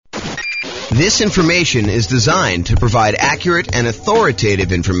This information is designed to provide accurate and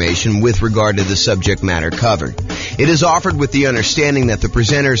authoritative information with regard to the subject matter covered. It is offered with the understanding that the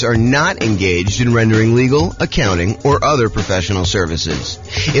presenters are not engaged in rendering legal, accounting, or other professional services.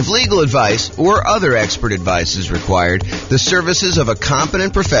 If legal advice or other expert advice is required, the services of a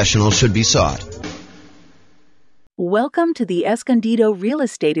competent professional should be sought. Welcome to the Escondido Real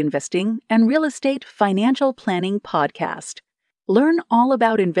Estate Investing and Real Estate Financial Planning Podcast. Learn all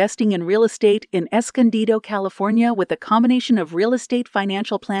about investing in real estate in Escondido, California with a combination of real estate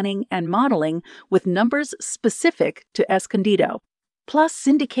financial planning and modeling with numbers specific to Escondido, plus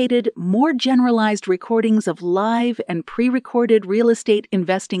syndicated, more generalized recordings of live and pre-recorded real estate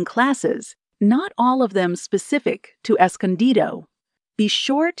investing classes, not all of them specific to Escondido. Be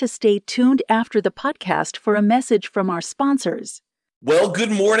sure to stay tuned after the podcast for a message from our sponsors. Well,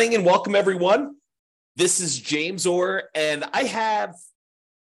 good morning and welcome, everyone. This is James Orr, and I have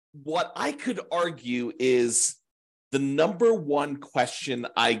what I could argue is the number one question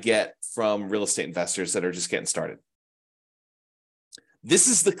I get from real estate investors that are just getting started. This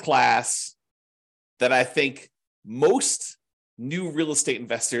is the class that I think most new real estate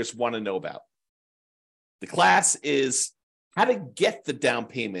investors want to know about. The class is how to get the down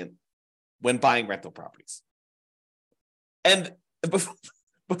payment when buying rental properties. And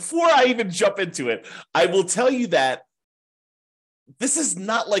before I even jump into it, I will tell you that this is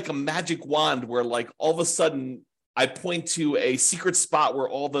not like a magic wand where like all of a sudden I point to a secret spot where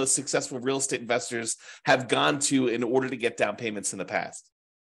all the successful real estate investors have gone to in order to get down payments in the past.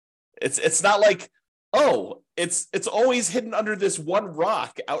 It's not like, oh, it's always hidden under this one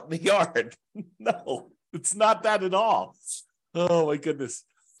rock out in the yard. No, it's not that at all. Oh my goodness.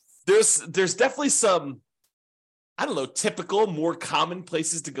 There's definitely some, I don't know, typical, more common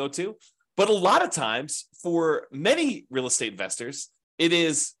places to go to. But a lot of times for many real estate investors, it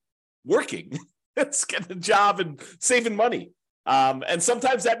is working. It's getting a job and saving money. And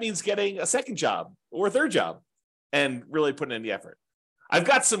sometimes that means getting a second job or a third job and really putting in the effort. I've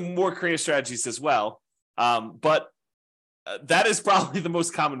got some more creative strategies as well, but that is probably the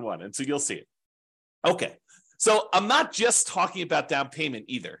most common one. And so you'll see it. Okay, so I'm not just talking about down payment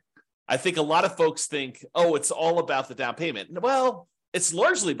either. I think a lot of folks think, oh, it's all about the down payment. Well, it's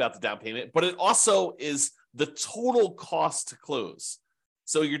largely about the down payment, but it also is the total cost to close.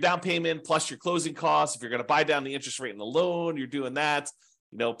 So your down payment plus your closing costs, if you're going to buy down the interest rate in the loan, you're doing that,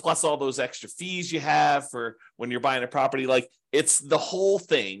 plus all those extra fees you have for when you're buying a property. Like, it's the whole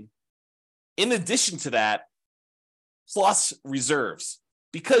thing. In addition to that, plus reserves,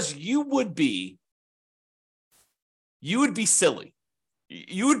 because you would be silly.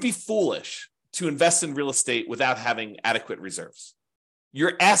 You would be foolish to invest in real estate without having adequate reserves.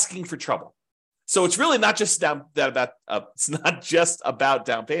 You're asking for trouble. So it's really not just it's not just about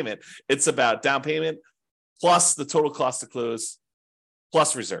down payment. It's about down payment plus the total cost to close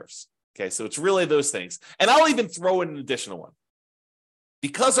plus reserves. Okay, so it's really those things. And I'll even throw in an additional one.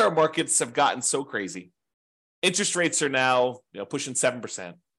 Because our markets have gotten so crazy, interest rates are now pushing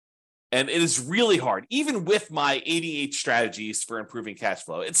 7%. And it is really hard, even with my 88 strategies for improving cash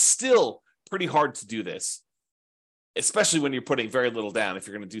flow. It's still pretty hard to do this, especially when you're putting very little down. If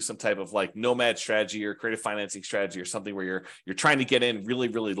you're going to do some type of like nomad strategy or creative financing strategy or something where you're trying to get in really,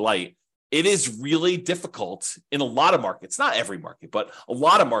 really light, it is really difficult in a lot of markets, not every market, but a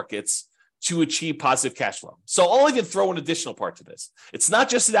lot of markets to achieve positive cash flow. So I'll even throw an additional part to this. It's not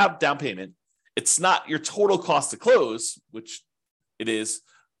just about down payment. It's not your total cost to close, which it is,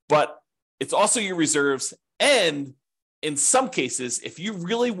 but it's also your reserves. And in some cases, if you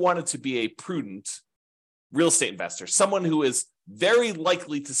really wanted to be a prudent real estate investor, someone who is very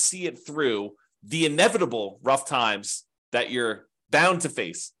likely to see it through the inevitable rough times that you're bound to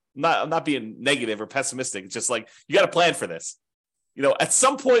face. I'm not being negative or pessimistic. It's just like, you got to plan for this. At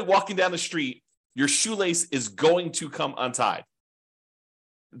some point walking down the street, your shoelace is going to come untied.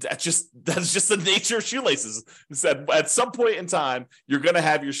 That's just the nature of shoelaces. At some point in time, you're going to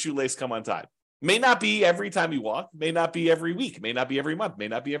have your shoelace come untied. May not be every time you walk, may not be every week, may not be every month, may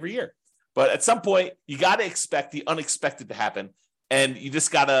not be every year. But at some point, you got to expect the unexpected to happen, and you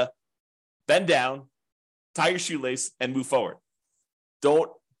just got to bend down, tie your shoelace, and move forward. Don't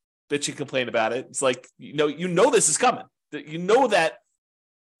bitch and complain about it. It's like, this is coming. You know that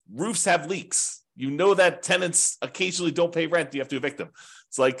roofs have leaks. You know that tenants occasionally don't pay rent. You have to evict them.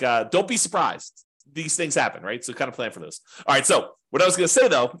 It's like, don't be surprised. These things happen, right? So kind of plan for those. All right. So what I was going to say,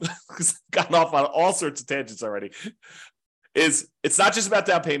 though, because I've gotten off on all sorts of tangents already, is it's not just about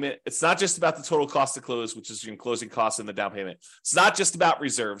down payment. It's not just about the total cost to close, which is your closing costs and the down payment. It's not just about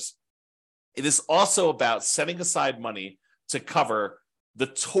reserves. It is also about setting aside money to cover the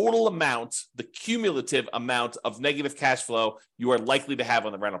total amount, the cumulative amount of negative cash flow you are likely to have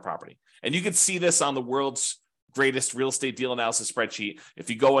on the rental property. And you can see this on the world's greatest real estate deal analysis spreadsheet. If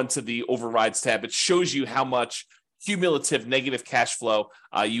you go into the overrides tab, it shows you how much cumulative negative cash flow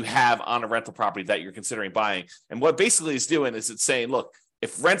you have on a rental property that you're considering buying. And what basically is doing is it's saying, look,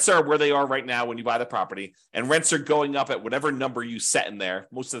 if rents are where they are right now when you buy the property, and rents are going up at whatever number you set in there,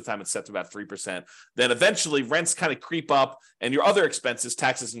 most of the time it's set to about 3%, then eventually rents kind of creep up, and your other expenses,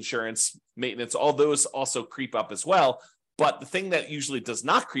 taxes, insurance, maintenance, all those also creep up as well. But the thing that usually does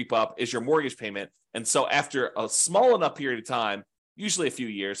not creep up is your mortgage payment. And so after a small enough period of time, usually a few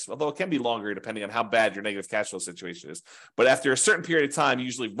years, although it can be longer depending on how bad your negative cash flow situation is, but after a certain period of time,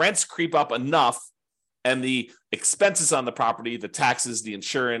 usually rents creep up enough, and the expenses on the property, the taxes, the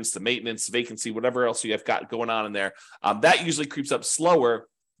insurance, the maintenance, vacancy, whatever else you have got going on in there, that usually creeps up slower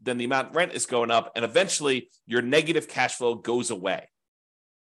than the amount rent is going up. And eventually your negative cash flow goes away.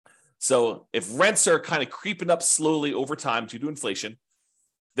 So if rents are kind of creeping up slowly over time due to inflation,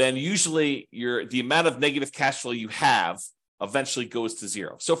 then usually the amount of negative cash flow you have eventually goes to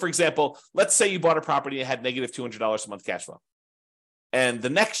zero. So for example, let's say you bought a property and had negative $200 a month cash flow. And the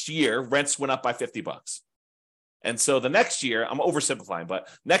next year, rents went up by $50. And so the next year, I'm oversimplifying, but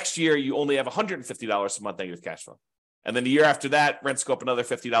next year you only have $150 a month negative cash flow. And then the year after that, rents go up another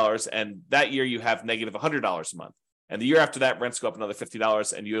 $50. And that year you have negative $100 a month. And the year after that, rents go up another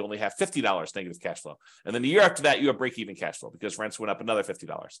 $50 and you only have $50 negative cash flow. And then the year after that, you have break-even cash flow because rents went up another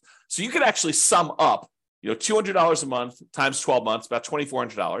 $50. So you could actually sum up, $200 a month times 12 months, about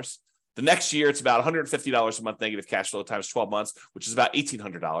 $2,400. The next year, it's about $150 a month negative cash flow times 12 months, which is about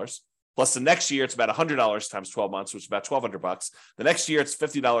 $1,800. Plus the next year, it's about $100 times 12 months, which is about $1,200. The next year, it's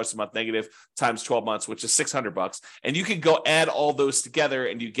 $50 a month negative times 12 months, which is $600. And you can go add all those together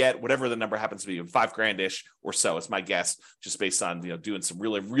and you get whatever the number happens to be, $5,000-ish or so. It's my guess, just based on doing some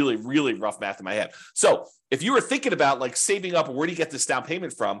really, really, really rough math in my head. So if you were thinking about like saving up, where do you get this down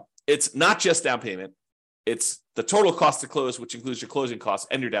payment from? It's not just down payment. It's the total cost to close, which includes your closing costs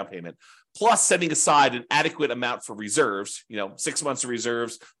and your down payment, plus setting aside an adequate amount for reserves, 6 months of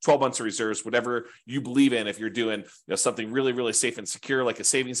reserves, 12 months of reserves, whatever you believe in. If you're doing something really, really safe and secure, like a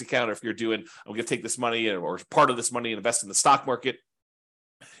savings account, or if you're doing, I'm going to take this money or part of this money and invest in the stock market.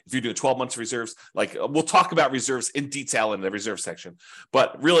 If you're doing 12 months of reserves, like we'll talk about reserves in detail in the reserve section,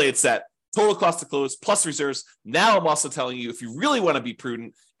 but really it's that total cost to close plus reserves. Now I'm also telling you, if you really want to be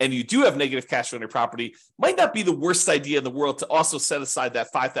prudent and you do have negative cash flow on your property, might not be the worst idea in the world to also set aside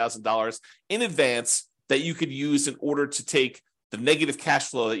that $5,000 in advance that you could use in order to take the negative cash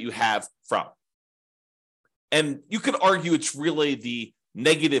flow that you have from. And you could argue it's really the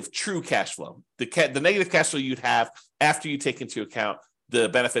negative true cash flow, the negative cash flow you'd have after you take into account the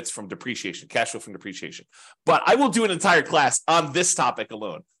benefits from depreciation, cash flow from depreciation. But I will do an entire class on this topic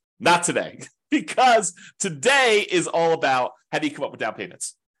alone. Not today, because today is all about how do you come up with down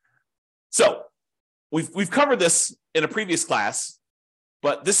payments. So we've covered this in a previous class,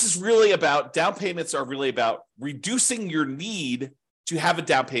 but this is really about, down payments are really about reducing your need to have a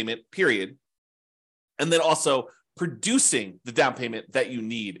down payment, period. And then also producing the down payment that you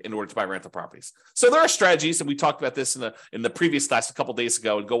need in order to buy rental properties. So there are strategies, and we talked about this in the previous class a couple of days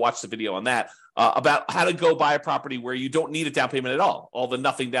ago, and go watch the video on that, about how to go buy a property where you don't need a down payment at all the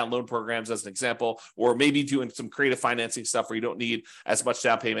nothing down loan programs as an example, or maybe doing some creative financing stuff where you don't need as much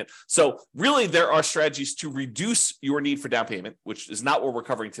down payment. So really there are strategies to reduce your need for down payment, which is not what we're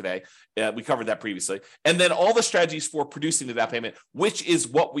covering today. We covered that previously. And then all the strategies for producing the down payment, which is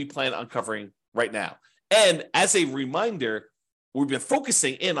what we plan on covering right now. And as a reminder, we've been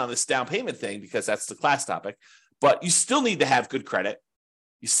focusing in on this down payment thing because that's the class topic, but you still need to have good credit.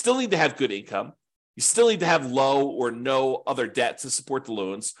 You still need to have good income. You still need to have low or no other debt to support the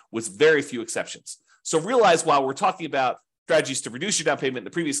loans, with very few exceptions. So realize, while we're talking about strategies to reduce your down payment in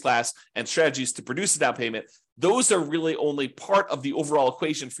the previous class and strategies to produce a down payment, those are really only part of the overall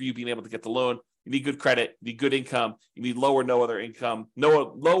equation for you being able to get the loan. You need good credit, you need good income, you need low or no other income,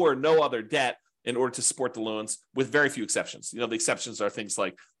 low or no other debt in order to support the loans, with very few exceptions. The exceptions are things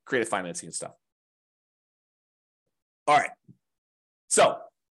like creative financing and stuff. All right. So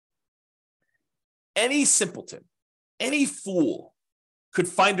any simpleton, any fool could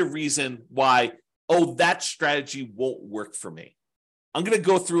find a reason why, that strategy won't work for me. I'm going to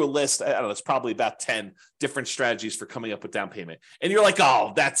go through a list. I don't know, it's probably about 10 different strategies for coming up with down payment. And you're like,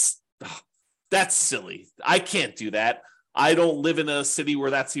 that's silly. I can't do that. I don't live in a city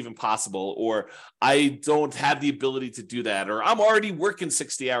where that's even possible, or I don't have the ability to do that, or I'm already working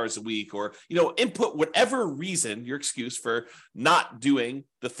 60 hours a week, or, input whatever reason, your excuse for not doing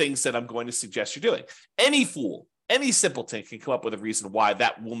the things that I'm going to suggest you're doing. Any fool, Any simpleton can come up with a reason why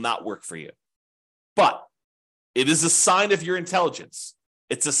that will not work for you. But it is a sign of your intelligence.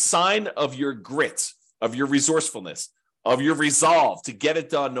 It's a sign of your grit, of your resourcefulness, of your resolve to get it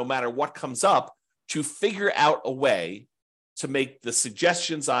done no matter what comes up, to figure out a way to make the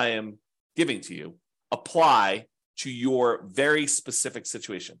suggestions I am giving to you apply to your very specific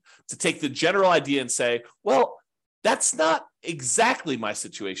situation. To take the general idea and say, well, that's not exactly my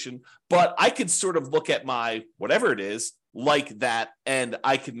situation, but I could sort of look at my whatever it is like that, and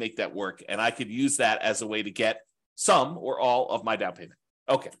I could make that work, and I could use that as a way to get some or all of my down payment.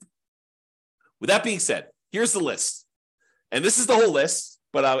 Okay. With that being said, here's the list. And this is the whole list,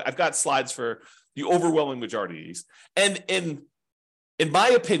 but I've got slides for the overwhelming majority of these. And in my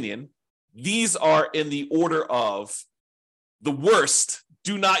opinion, these are in the order of the worst.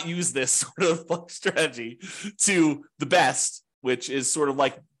 Do not use this sort of strategy, to the best, which is sort of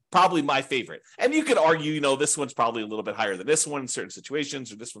like probably my favorite. And you could argue, this one's probably a little bit higher than this one in certain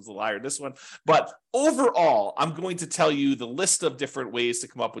situations, or this one's a little higher than this one. But overall, I'm going to tell you the list of different ways to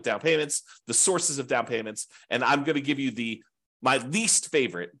come up with down payments, the sources of down payments, and I'm going to give you my least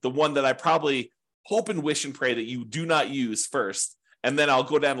favorite, the one that I probably hope and wish and pray that you do not use first. And then I'll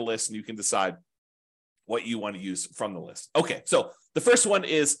go down the list and you can decide what you want to use from the list. Okay, so the first one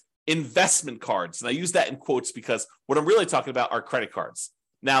is investment cards. And I use that in quotes because what I'm really talking about are credit cards.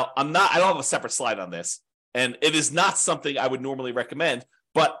 Now, I don't have a separate slide on this, and it is not something I would normally recommend,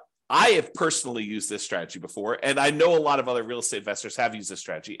 but I have personally used this strategy before, and I know a lot of other real estate investors have used this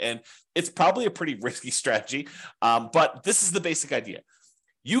strategy, and it's probably a pretty risky strategy, but this is the basic idea.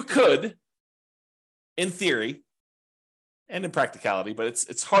 You could, in theory, and in practicality, but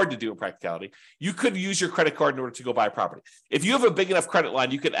it's hard to do in practicality, you could use your credit card in order to go buy a property. If you have a big enough credit line,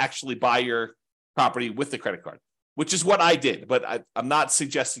 you could actually buy your property with the credit card, which is what I did, but I'm not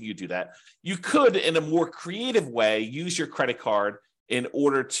suggesting you do that. You could, in a more creative way, use your credit card in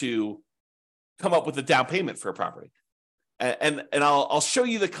order to come up with a down payment for a property. And I'll show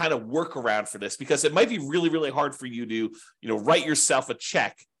you the kind of workaround for this, because it might be really, really hard for you to, write yourself a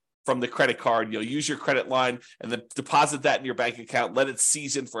check from the credit card. Use your credit line and then deposit that in your bank account, let it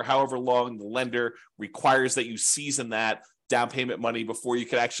season for however long the lender requires that you season that down payment money before you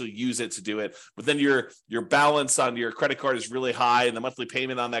could actually use it to do it. But then your balance on your credit card is really high and the monthly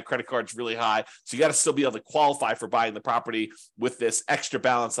payment on that credit card is really high. So you got to still be able to qualify for buying the property with this extra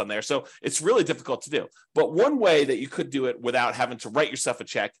balance on there. So it's really difficult to do. But one way that you could do it without having to write yourself a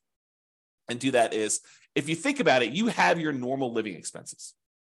check and do that is, if you think about it, you have your normal living expenses.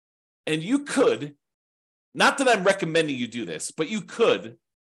 And you could, not that I'm recommending you do this, but you could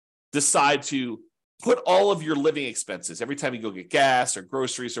decide to put all of your living expenses, every time you go get gas or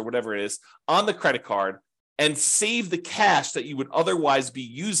groceries or whatever it is, on the credit card, and save the cash that you would otherwise be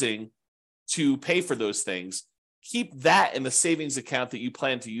using to pay for those things. Keep that in the savings account that you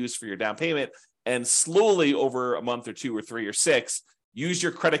plan to use for your down payment, and slowly over a month or 2 or 3 or 6, use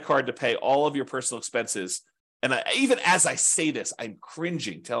your credit card to pay all of your personal expenses. And even as I say this, I'm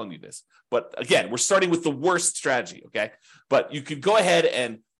cringing telling you this. But again, we're starting with the worst strategy, okay? But you could go ahead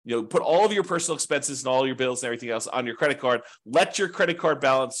and put all of your personal expenses and all your bills and everything else on your credit card. Let your credit card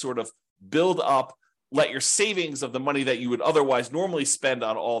balance sort of build up. Let your savings of the money that you would otherwise normally spend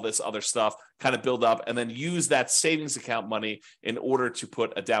on all this other stuff kind of build up, and then use that savings account money in order to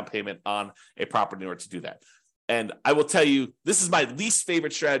put a down payment on a property in order to do that. And I will tell you, this is my least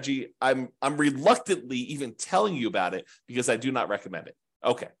favorite strategy. I'm reluctantly even telling you about it because I do not recommend it.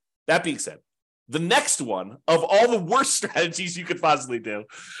 Okay, that being said, the next one of all the worst strategies you could possibly do,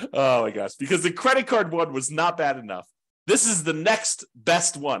 oh my gosh, because the credit card one was not bad enough. This is the next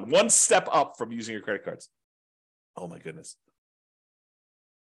best one step up from using your credit cards. Oh my goodness.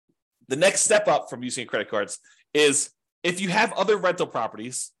 The next step up from using your credit cards is, if you have other rental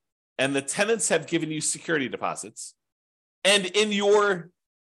properties and the tenants have given you security deposits, and in your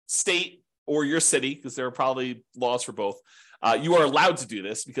state or your city, because there are probably laws for both, you are allowed to do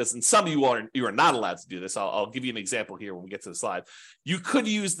this, because in some you are not allowed to do this. I'll give you an example here when we get to the slide. You could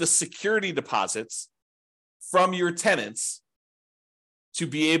use the security deposits from your tenants to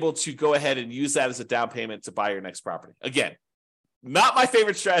be able to go ahead and use that as a down payment to buy your next property. Again, not my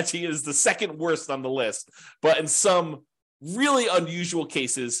favorite strategy. It is the second worst on the list, but in some really unusual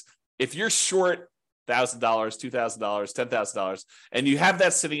cases, if you're short $1,000, $2,000, $10,000, and you have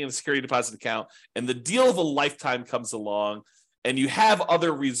that sitting in a security deposit account, and the deal of a lifetime comes along, and you have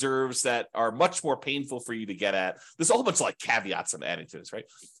other reserves that are much more painful for you to get at. There's a whole bunch of like caveats I'm adding to this, right?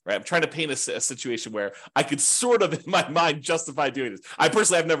 I'm trying to paint a situation where I could sort of in my mind justify doing this. I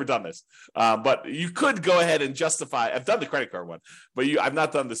personally have never done this, but you could go ahead and justify. I've done the credit card one, but I've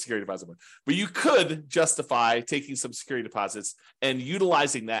not done the security deposit one. But you could justify taking some security deposits and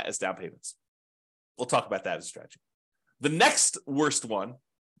utilizing that as down payments. We'll talk about that as a strategy. The next worst one,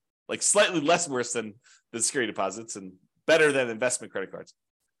 like slightly less worse than the security deposits and better than investment credit cards,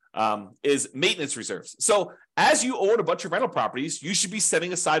 is maintenance reserves. So as you own a bunch of rental properties, you should be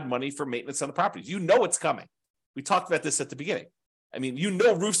setting aside money for maintenance on the properties. You know it's coming. We talked about this at the beginning. I mean, you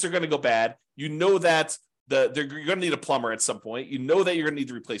know roofs are going to go bad. You know that you're going to need a plumber at some point. You know that you're going to need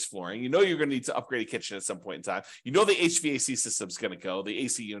to replace flooring. You know you're going to need to upgrade a kitchen at some point in time. You know the HVAC system is going to go, the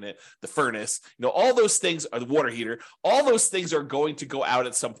AC unit, the furnace. You know all those things are the water heater. All those things are going to go out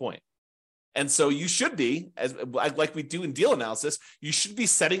at some point. And so you should be, as like we do in deal analysis, you should be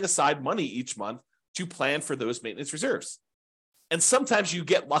setting aside money each month to plan for those maintenance reserves. And sometimes you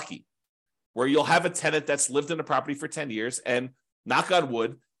get lucky where you'll have a tenant that's lived in a property for 10 years and knock on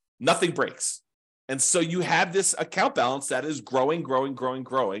wood, nothing breaks. And so you have this account balance that is growing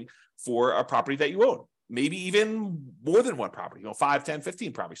for a property that you own. Maybe even more than one property, 5, 10,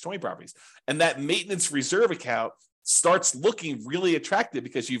 15 properties, 20 properties. And that maintenance reserve account starts looking really attractive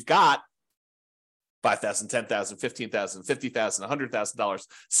because you've got $5,000, $10,000, $15,000, $50,000, $100,000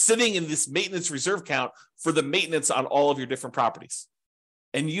 sitting in this maintenance reserve account for the maintenance on all of your different properties.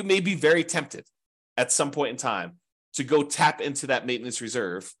 And you may be very tempted at some point in time to go tap into that maintenance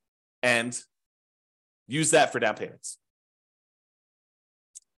reserve and use that for down payments.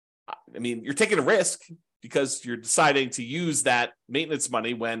 I mean, you're taking a risk because you're deciding to use that maintenance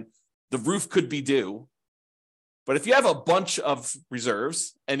money when the roof could be due. But if you have a bunch of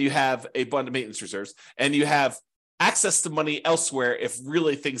reserves and you have a bunch of maintenance reserves and you have access to money elsewhere, if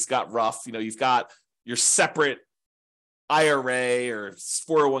really things got rough, you've got your separate IRA or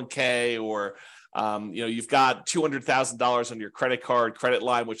 401k, or you've got $200,000 on your credit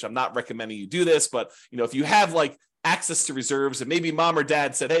line, which I'm not recommending you do this, but if you have like access to reserves and maybe mom or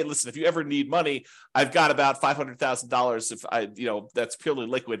dad said, hey, listen, if you ever need money, I've got about $500,000 if I, that's purely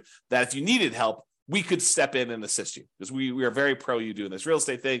liquid, that if you needed help, we could step in and assist you, because we are very pro you doing this real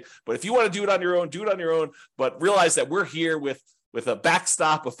estate thing. But if you want to do it on your own, do it on your own. But realize that we're here with a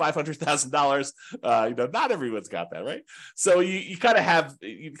backstop of $500,000. Not everyone's got that, right? So you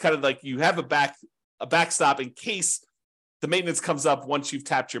have a backstop in case the maintenance comes up once you've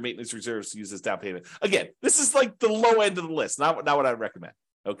tapped your maintenance reserves to use as down payment. Again, this is like the low end of the list, not what I recommend.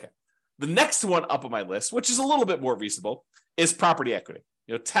 Okay. The next one up on my list, which is a little bit more reasonable, is property equity.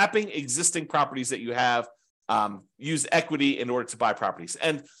 Tapping existing properties that you have, use equity in order to buy properties.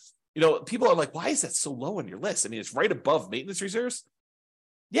 And, people are like, why is that so low on your list? I mean, it's right above maintenance reserves.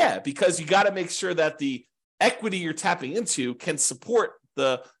 Yeah, because you got to make sure that the equity you're tapping into can support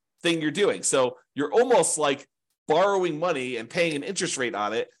the thing you're doing. So you're almost like borrowing money and paying an interest rate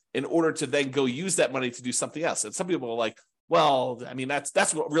on it in order to then go use that money to do something else. And some people are like, well, I mean,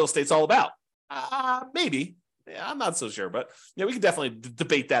 that's what real estate's all about. Maybe. Yeah, I'm not so sure, but we can definitely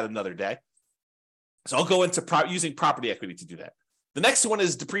debate that another day. So I'll go into using property equity to do that. The next one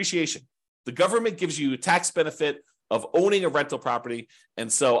is depreciation. The government gives you a tax benefit of owning a rental property.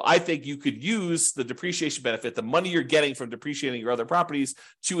 And so I think you could use the depreciation benefit, the money you're getting from depreciating your other properties,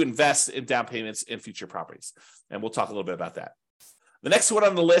 to invest in down payments in future properties. And we'll talk a little bit about that. The next one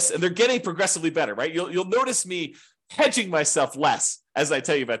on the list, and they're getting progressively better, right? You'll notice me hedging myself less as I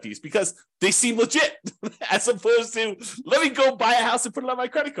tell you about these because they seem legit, as opposed to let me go buy a house and put it on my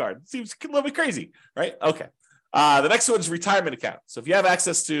credit card. It seems a little bit crazy, right? Okay. The next one is retirement account. So if you have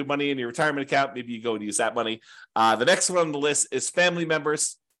access to money in your retirement account, maybe you go and use that money. The next one on the list is family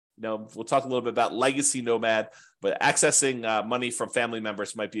members. We'll talk a little bit about legacy nomad, but accessing money from family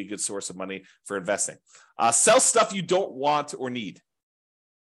members might be a good source of money for investing. Sell stuff you don't want or need.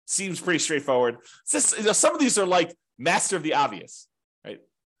 Seems pretty straightforward. Some of these are like master of the obvious, right?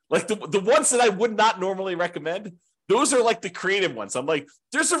 Like the ones that I would not normally recommend, those are like the creative ones. I'm like,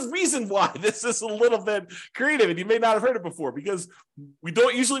 there's a reason why this is a little bit creative, and you may not have heard it before because we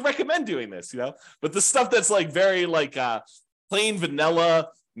don't usually recommend doing this, But the stuff that's like very like plain vanilla,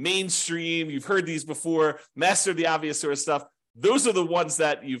 mainstream, you've heard these before, master of the obvious sort of stuff. Those are the ones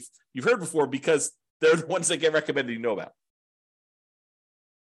that you've heard before because they're the ones that get recommended, about.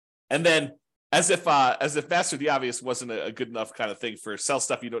 And then, as if master of the obvious wasn't a good enough kind of thing for sell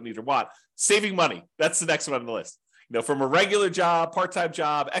stuff you don't need or want, saving money. That's the next one on the list. From a regular job, part-time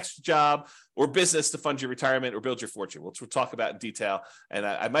job, extra job, or business to fund your retirement or build your fortune, which we'll talk about in detail. And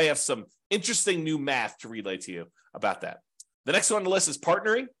I might have some interesting new math to relay to you about that. The next one on the list is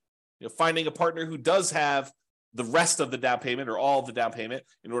partnering. Finding a partner who does have the rest of the down payment or all of the down payment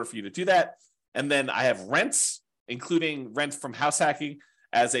in order for you to do that. And then I have rents, including rent from house hacking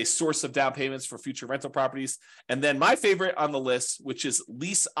as a source of down payments for future rental properties. And then my favorite on the list, which is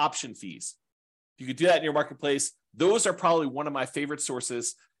lease option fees. You could do that in your marketplace. Those are probably one of my favorite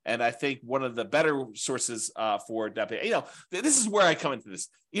sources. And I think one of the better sources for down payment. This is where I come into this.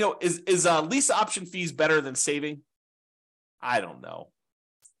 Is lease option fees better than saving? I don't know.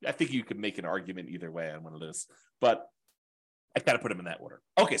 I think you could make an argument either way on one of those, but I kind of put them in that order.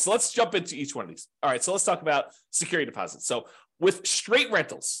 Okay, so let's jump into each one of these. All right, so let's talk about security deposits. So with straight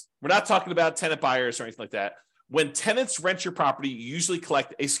rentals, we're not talking about tenant buyers or anything like that. When tenants rent your property, you usually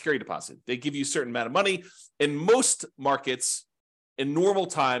collect a security deposit. They give you a certain amount of money. In most markets, in normal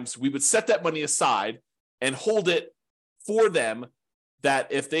times, we would set that money aside and hold it for them,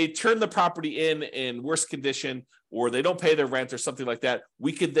 that if they turn the property in worse condition or they don't pay their rent or something like that,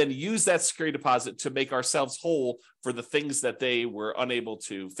 we could then use that security deposit to make ourselves whole for the things that they were unable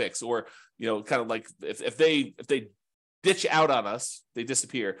to fix. Or, kind of like if they ditch out on us, they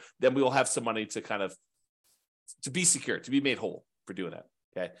disappear, then we will have some money to kind of to be secure, to be made whole for doing that.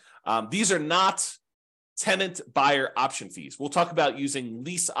 Okay. These are not tenant buyer option fees. We'll talk about using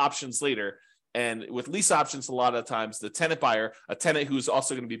lease options later. And with lease options, a lot of times the tenant buyer, a tenant who's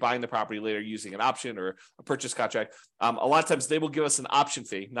also going to be buying the property later using an option or a purchase contract, a lot of times they will give us an option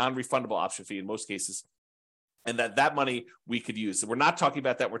fee, non-refundable option fee in most cases, and that money we could use. So we're not talking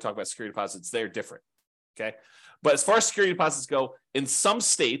about that. We're talking about security deposits. They're different, okay? But as far as security deposits go, in some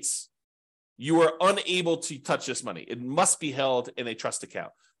states, you are unable to touch this money. It must be held in a trust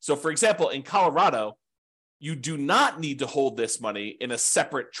account. So for example, in Colorado, you do not need to hold this money in a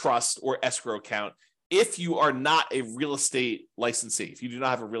separate trust or escrow account if you are not a real estate licensee. If you do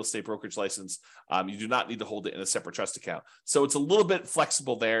not have a real estate brokerage license, you do not need to hold it in a separate trust account. So it's a little bit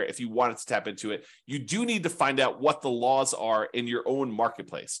flexible there if you wanted to tap into it. You do need to find out what the laws are in your own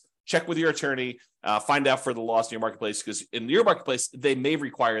marketplace. Check with your attorney, find out for the laws in your marketplace, because in your marketplace, they may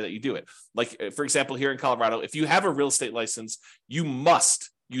require that you do it. Like, for example, here in Colorado, if you have a real estate license, you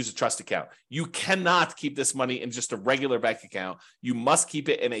must use a trust account. You cannot keep this money in just a regular bank account. You must keep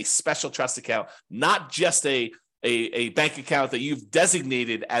it in a special trust account, not just a bank account that you've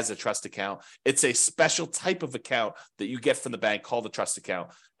designated as a trust account. It's a special type of account that you get from the bank called a trust account,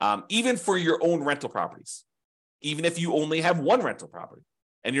 even for your own rental properties, even if you only have one rental property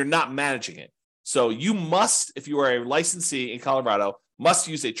and you're not managing it. So you must, if you are a licensee in Colorado, must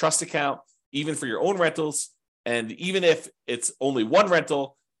use a trust account, even for your own rentals. And even if it's only one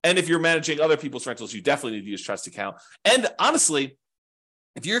rental, and if you're managing other people's rentals, you definitely need to use trust account. And honestly,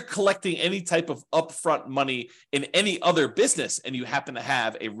 if you're collecting any type of upfront money in any other business and you happen to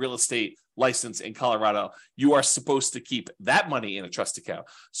have a real estate license in Colorado, you are supposed to keep that money in a trust account.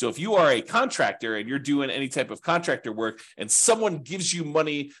 So if you are a contractor and you're doing any type of contractor work and someone gives you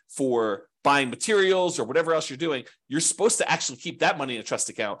money for buying materials or whatever else you're doing, you're supposed to actually keep that money in a trust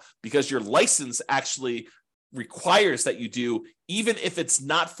account, because your license actually requires that you do, even if it's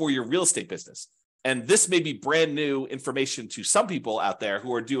not for your real estate business. And this may be brand new information to some people out there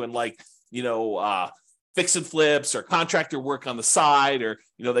who are doing fix and flips or contractor work on the side, or,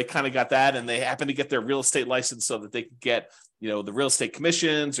 they kind of got that and they happen to get their real estate license so that they can get, the real estate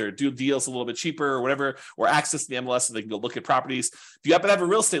commissions or do deals a little bit cheaper or whatever, or access the MLS so they can go look at properties. If you happen to have a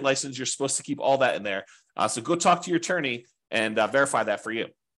real estate license, you're supposed to keep all that in there. So go talk to your attorney and verify that for you.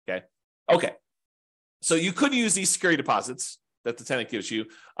 Okay. So you could use these security deposits that the tenant gives you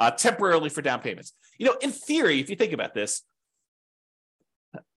temporarily for down payments. In theory, if you think about this,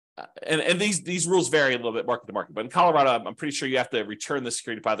 and these rules vary a little bit market to market, but in Colorado, I'm pretty sure you have to return the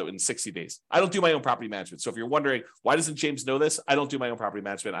security deposit within 60 days. I don't do my own property management. So if you're wondering, why doesn't James know this? I don't do my own property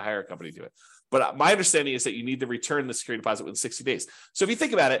management. I hire a company to do it. But my understanding is that you need to return the security deposit within 60 days. So if you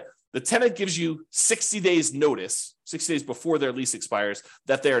think about it, the tenant gives you 60 days notice, 60 days before their lease expires,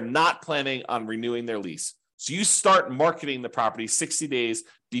 that they're not planning on renewing their lease. So you start marketing the property 60 days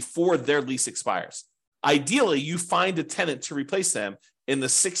before their lease expires. Ideally, you find a tenant to replace them in the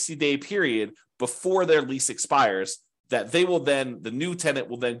 60-day period before their lease expires, that they will then, the new tenant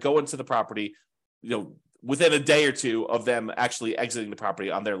will then go into the property, within a day or two of them actually exiting the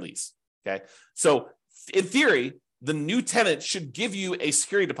property on their lease. Okay. So in theory, the new tenant should give you a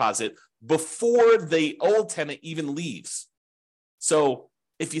security deposit before the old tenant even leaves. So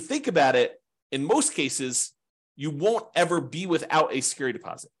if you think about it, in most cases, you won't ever be without a security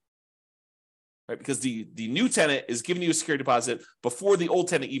deposit, right? Because the new tenant is giving you a security deposit before the old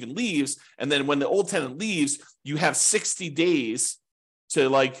tenant even leaves. And then when the old tenant leaves, you have 60 days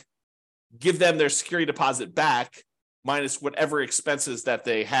to give them their security deposit back minus whatever expenses that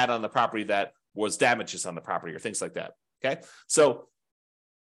they had on the property that was damages on the property or things like that. Okay. So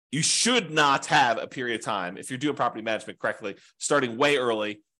you should not have a period of time, if you're doing property management correctly, starting way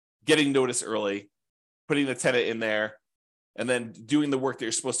early, getting notice early, putting the tenant in there, and then doing the work that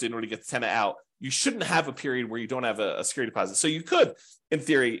you're supposed to in order to get the tenant out. You shouldn't have a period where you don't have a security deposit. So you could, in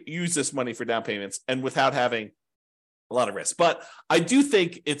theory, use this money for down payments and without having a lot of risk. But I do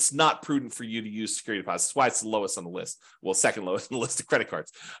think it's not prudent for you to use security deposits. That's why it's the lowest on the list. Well, second lowest on the list of credit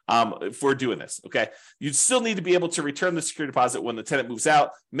cards for doing this, okay? You still need to be able to return the security deposit when the tenant moves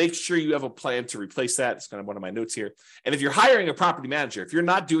out. Make sure you have a plan to replace that. It's kind of one of my notes here. And if you're hiring a property manager, if you're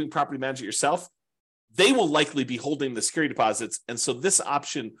not doing property management yourself, they will likely be holding the security deposits. And so this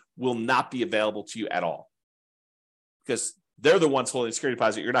option will not be available to you at all because they're the ones holding the security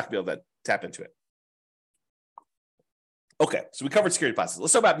deposit. You're not going to be able to tap into it. Okay, so we covered security deposits.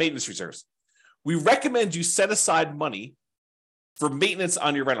 Let's talk about maintenance reserves. We recommend you set aside money for maintenance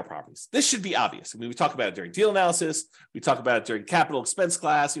on your rental properties. This should be obvious. I mean, we talk about it during deal analysis. We talk about it during capital expense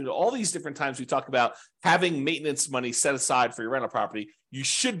class. All these different times we talk about having maintenance money set aside for your rental property. You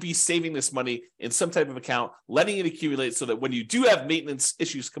should be saving this money in some type of account, letting it accumulate so that when you do have maintenance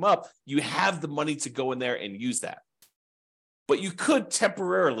issues come up, you have the money to go in there and use that. But you could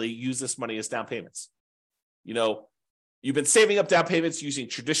temporarily use this money as down payments. You've been saving up down payments using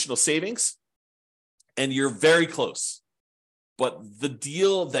traditional savings, and you're very close. But the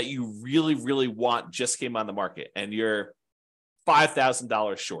deal that you really, really want just came on the market, and you're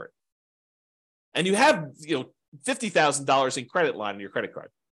 $5,000 short. And you have, $50,000 in credit line on your credit card,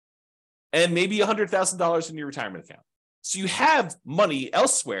 and maybe $100,000 in your retirement account. So you have money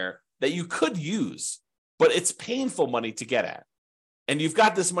elsewhere that you could use, but it's painful money to get at. And you've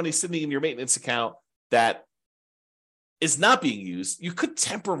got this money sitting in your maintenance account that is not being used. You could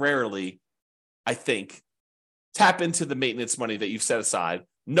temporarily, I think, tap into the maintenance money that you've set aside,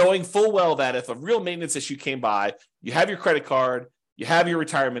 knowing full well that if a real maintenance issue came by, you have your credit card, you have your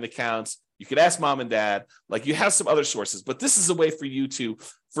retirement accounts, you could ask mom and dad, you have some other sources. But this is a way for you to,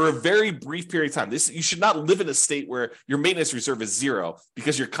 for a very brief period of time, you should not live in a state where your maintenance reserve is zero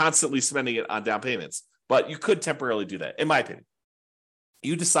because you're constantly spending it on down payments. But you could temporarily do that, in my opinion.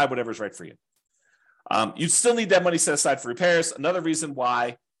 You decide whatever's right for you. You still need that money set aside for repairs. Another reason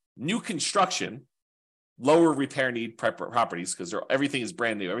why new construction, lower repair need properties, because everything is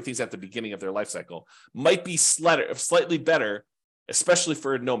brand new, everything's at the beginning of their life cycle, might be slightly better, especially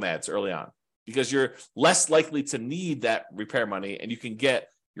for nomads early on, because you're less likely to need that repair money, and you can get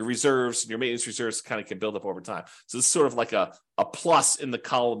your reserves and your maintenance reserves kind of can build up over time. So this is sort of like a plus in the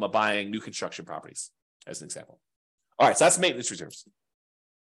column of buying new construction properties, as an example. All right, so that's maintenance reserves.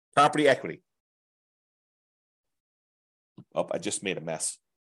 Property equity. Oh, I just made a mess.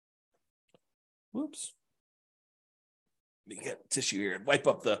 Whoops. Let me get tissue here and wipe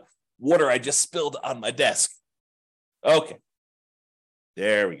up the water I just spilled on my desk. Okay.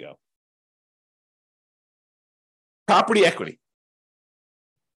 There we go. Property equity.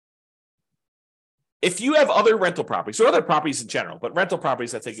 If you have other rental properties, or other properties in general, but rental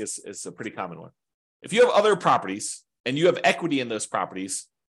properties I think is a pretty common one. If you have other properties and you have equity in those properties,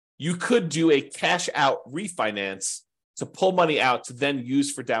 you could do a cash out refinance to pull money out to then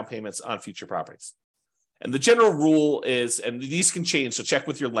use for down payments on future properties. And the general rule is, and these can change, so check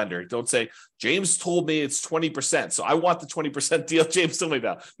with your lender. Don't say, James told me it's 20%, so I want the 20% deal James told me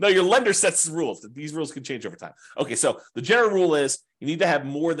about. No, your lender sets the rules. These rules can change over time. Okay, so the general rule is you need to have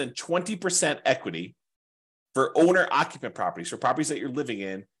more than 20% equity for owner-occupant properties, for properties that you're living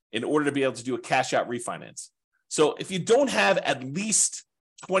in order to be able to do a cash-out refinance. So if you don't have at least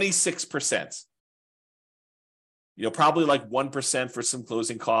 26%, probably like 1% for some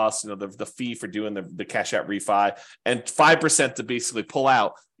closing costs, the fee for doing the cash out refi, and 5% to basically pull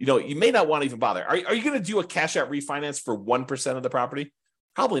out, you may not want to even bother. Are you going to do a cash out refinance for 1% of the property?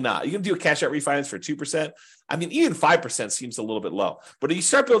 Probably not. You're going to do a cash out refinance for 2%. I mean, even 5% seems a little bit low, but if you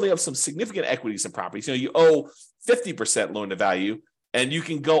start building up some significant equities in properties, you owe 50% loan to value and you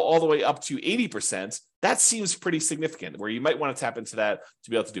can go all the way up to 80%. That seems pretty significant where you might want to tap into that to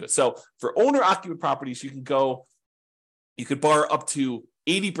be able to do it. So for owner occupant properties, you could borrow up to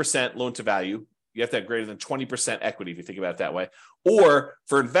 80% loan to value. You have to have greater than 20% equity if you think about it that way. Or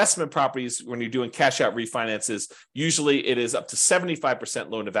for investment properties, when you're doing cash out refinances, usually it is up to 75%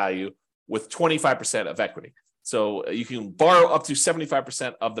 loan to value with 25% of equity. So you can borrow up to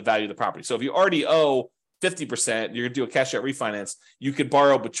 75% of the value of the property. So if you already owe 50%, you're going to do a cash out refinance, you could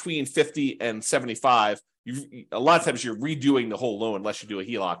borrow between 50 and 75. A lot of times you're redoing the whole loan unless you do a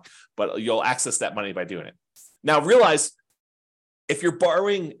HELOC, but you'll access that money by doing it. Now realize, if you're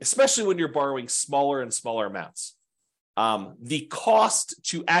borrowing, especially when you're borrowing smaller and smaller amounts, the cost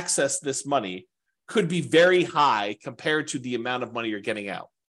to access this money could be very high compared to the amount of money you're getting out.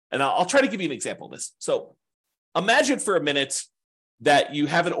 And I'll try to give you an example of this. So imagine for a minute that you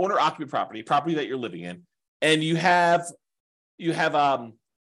have an owner-occupant property that you're living in, and you have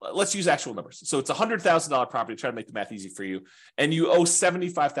let's use actual numbers. So it's a $100,000 property, try to make the math easy for you, and you owe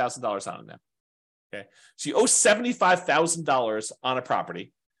 $75,000 on it now. Okay, so you owe $75,000 on a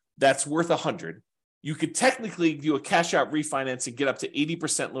property that's worth $100,000. You could technically do a cash out refinance and get up to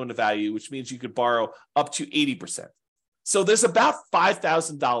 80% loan to value, which means you could borrow up to 80%. So there's about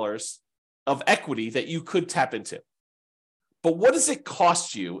 $5,000 of equity that you could tap into. But what does it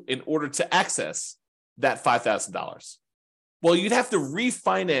cost you in order to access that $5,000? Well, you'd have to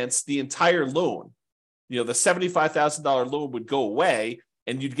refinance the entire loan. The $75,000 loan would go away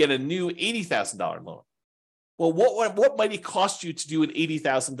and you'd get a new $80,000 loan. Well, what might it cost you to do an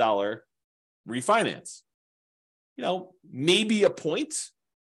 $80,000 refinance? Maybe a point.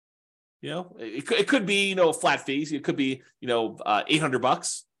 It could be, flat fees. It could be, $800, $1,200,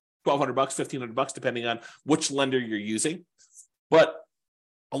 $1,500, depending on which lender you're using. But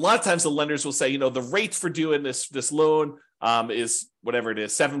a lot of times the lenders will say, the rate for doing this loan is whatever it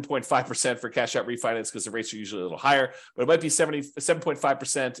is, 7.5% for cash out refinance, because the rates are usually a little higher, but it might be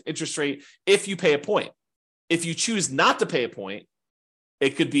 7.5% interest rate if you pay a point. If you choose not to pay a point,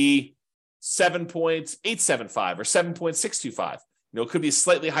 it could be 7.875 or 7.625. It could be a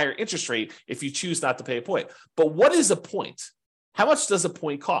slightly higher interest rate if you choose not to pay a point. But what is a point? How much does a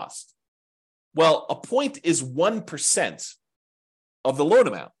point cost? Well, a point is 1% of the loan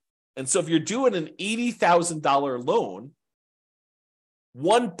amount. And so if you're doing an $80,000 loan,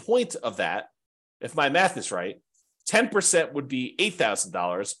 1 point of that, if my math is right, 10% would be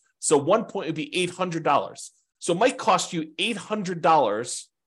 $8,000. So 1 point would be $800. So it might cost you $800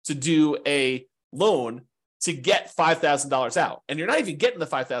 to do a loan to get $5,000 out. And you're not even getting the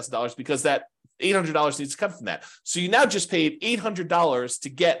 $5,000 because that $800 needs to come from that. So you now just paid $800 to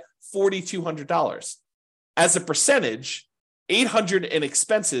get $4,200. As a percentage, $800 in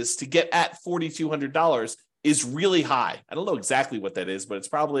expenses to get at $4,200 is really high. I don't know exactly what that is, but it's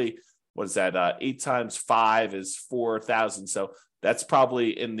probably, 8 times 5 is 4,000. So that's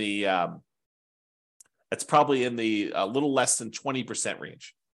probably in the little less than 20%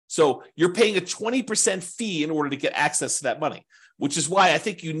 range. So you're paying a 20% fee in order to get access to that money, which is why I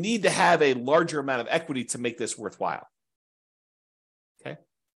think you need to have a larger amount of equity to make this worthwhile. Okay.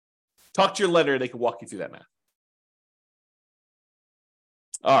 Talk to your lender. They can walk you through that math.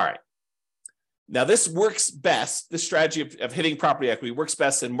 All right. Now, this works best. This strategy of hitting property equity works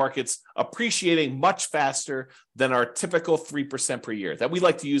best in markets appreciating much faster than our typical 3% per year that we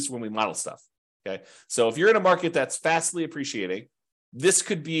like to use when we model stuff. Okay. So if you're in a market that's fastly appreciating, this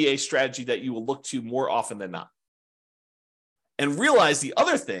could be a strategy that you will look to more often than not. And realize the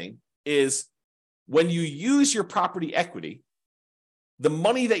other thing is when you use your property equity, the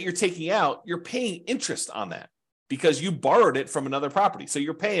money that you're taking out, you're paying interest on that because you borrowed it from another property. So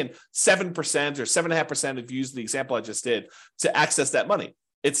you're paying 7% or 7.5%, if you use the example I just did, to access that money.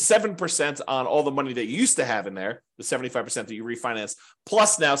 It's 7% on all the money that you used to have in there, the 75% that you refinanced,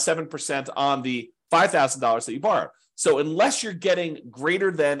 plus now 7% on the $5,000 that you borrowed. So unless you're getting greater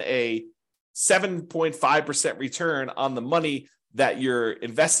than a 7.5% return on the money that you're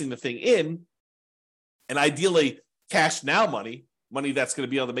investing the thing in, and ideally cash now money that's going to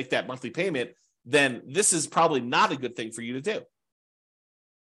be able to make that monthly payment, then this is probably not a good thing for you to do.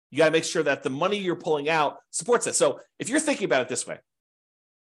 You got to make sure that the money you're pulling out supports it. So if you're thinking about it this way,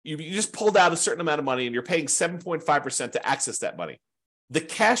 you just pulled out a certain amount of money and you're paying 7.5% to access that money. The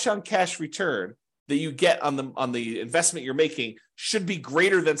cash on cash return that you get on the investment you're making should be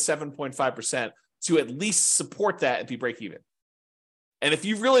greater than 7.5% to at least support that and be break even. And if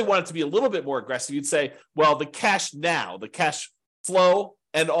you really want it to be a little bit more aggressive, you'd say, well, the cash now, the cash flow,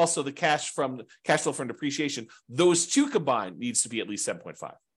 and also the cash flow from depreciation, those two combined needs to be at least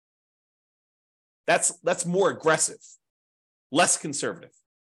 7.5. That's more aggressive, less conservative.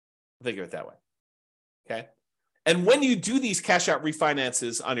 Think of it that way. Okay. And when you do these cash out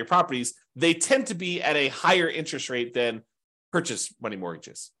refinances on your properties, they tend to be at a higher interest rate than purchase money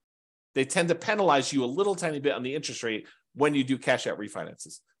mortgages. They tend to penalize you a little tiny bit on the interest rate when you do cash out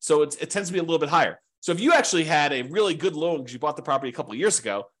refinances. So it tends to be a little bit higher. So if you actually had a really good loan because you bought the property a couple of years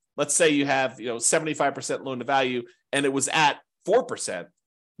ago, let's say you have 75% loan to value and it was at 4%.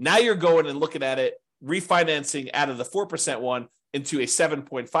 Now you're going and looking at it, refinancing out of the 4% one into a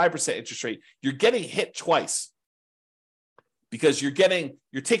 7.5% interest rate. You're getting hit twice because you're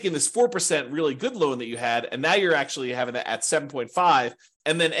taking this 4% really good loan that you had, and now you're actually having it at 7.5,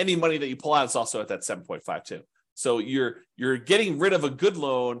 and then any money that you pull out is also at that 7.5 too. So you're getting rid of a good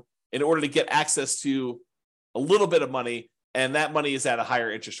loan in order to get access to a little bit of money, and that money is at a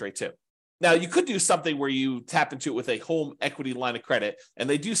higher interest rate too. Now, you could do something where you tap into it with a home equity line of credit, and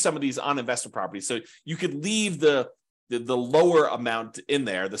they do some of these on investment properties. So you could leave the lower amount in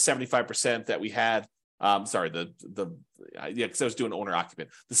there, the 75% that we had. Because I was doing owner occupant.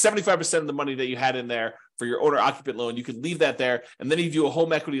 The 75% of the money that you had in there for your owner occupant loan, you could leave that there, and then you do a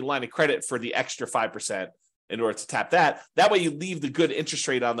home equity line of credit for the extra 5% in order to tap that. That way you leave the good interest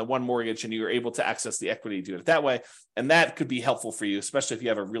rate on the one mortgage and you're able to access the equity to do it that way. And that could be helpful for you, especially if you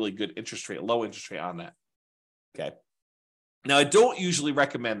have a really good interest rate, low interest rate on that. Okay. Now, I don't usually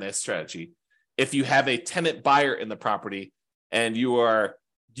recommend this strategy if you have a tenant buyer in the property and you are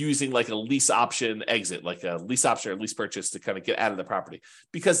using like a lease option exit, like a lease option or lease purchase to kind of get out of the property,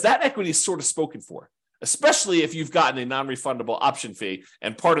 because that equity is sort of spoken for, especially if you've gotten a non-refundable option fee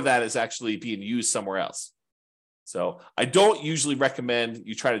and part of that is actually being used somewhere else. So I don't usually recommend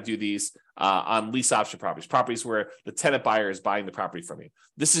you try to do these on lease option properties where the tenant buyer is buying the property from you.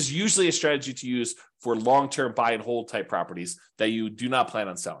 This is usually a strategy to use for long-term buy and hold type properties that you do not plan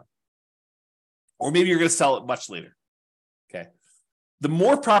on selling. Or maybe you're going to sell it much later. Okay. The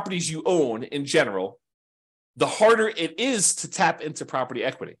more properties you own in general, the harder it is to tap into property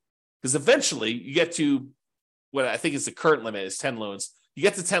equity. Because eventually you get to what I think is the current limit is 10 loans. You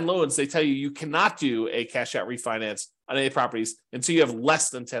get to 10 loans, they tell you cannot do a cash out refinance on any properties until you have less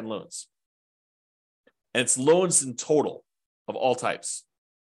than 10 loans. And it's loans in total of all types.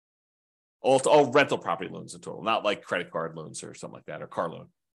 All rental property loans in total, not like credit card loans or something like that, or car loan.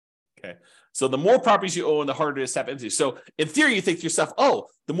 Okay. So the more properties you own, the harder it is to tap into. So in theory, you think to yourself, oh,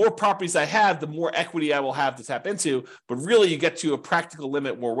 the more properties I have, the more equity I will have to tap into. But really, you get to a practical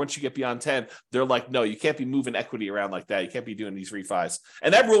limit where once you get beyond 10, they're like, no, you can't be moving equity around like that. You can't be doing these refis.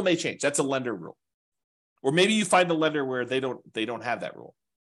 And that rule may change. That's a lender rule. Or maybe you find a lender where they don't have that rule.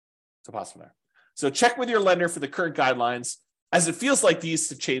 It's a possible there. So check with your lender for the current guidelines, as it feels like these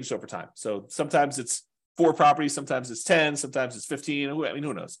have changed over time. So sometimes it's 4 properties, sometimes it's 10, sometimes it's 15. I mean,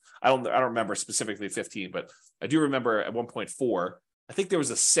 who knows? I don't remember specifically 15, but I do remember at one point 4. I think there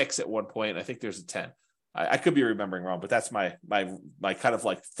was a 6 at one point. I think there's a 10. I could be remembering wrong, but that's my kind of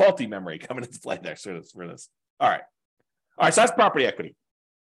like faulty memory coming into play there for this. All right. So that's property equity.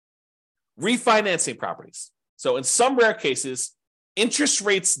 Refinancing properties. So in some rare cases, interest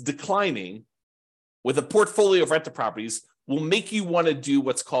rates declining with a portfolio of rental properties will make you want to do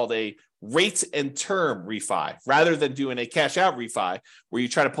what's called a rate and term refi rather than doing a cash out refi where you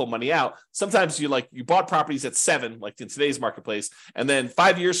try to pull money out. Sometimes you bought properties at 7, like in today's marketplace, and then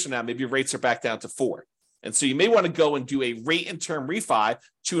 5 years from now, maybe your rates are back down to 4. And so you may want to go and do a rate and term refi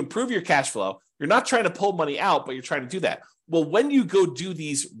to improve your cash flow. You're not trying to pull money out, but you're trying to do that. Well, when you go do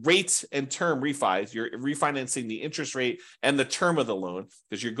these rates and term refis, you're refinancing the interest rate and the term of the loan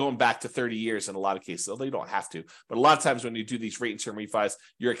because you're going back to 30 years in a lot of cases, although you don't have to. But a lot of times when you do these rate and term refis,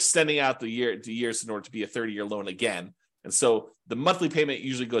 you're extending out the years in order to be a 30-year loan again. And so the monthly payment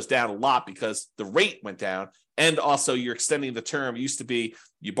usually goes down a lot because the rate went down. And also you're extending the term. It used to be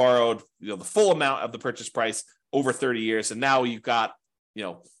you borrowed the full amount of the purchase price over 30 years. And now you've got,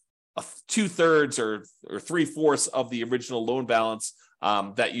 a 2/3 or 3/4 of the original loan balance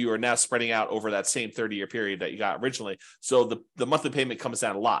that you are now spreading out over that same 30-year period that you got originally. So the monthly payment comes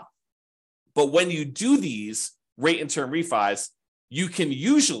down a lot. But when you do these rate and term refis, you can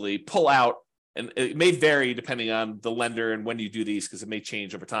usually pull out, and it may vary depending on the lender and when you do these because it may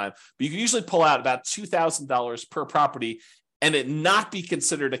change over time, but you can usually pull out about $2,000 per property and it not be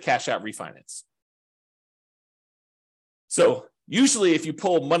considered a cash out refinance. So usually, if you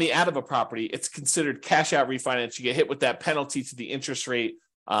pull money out of a property, it's considered cash out refinance. You get hit with that penalty to the interest rate,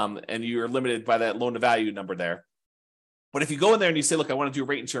 and you're limited by that loan to value number there. But if you go in there and you say, look, I want to do a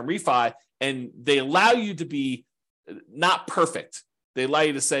rate and term refi, and they allow you to be not perfect. They allow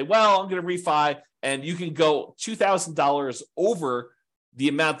you to say, well, I'm going to refi, and you can go $2,000 over the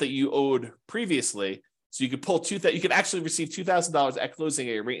amount that you owed previously. So you could pull you could actually receive $2,000 at closing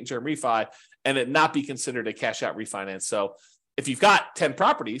a rate and term refi, and it not be considered a cash out refinance. So if you've got 10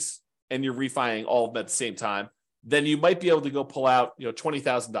 properties and you're refining all of them at the same time, then you might be able to go pull out,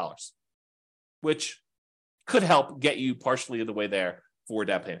 $20,000, which could help get you partially the way there for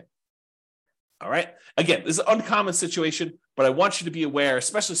down payment. All right. Again, this is an uncommon situation, but I want you to be aware,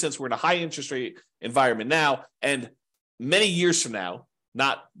 especially since we're in a high interest rate environment now, and many years from now,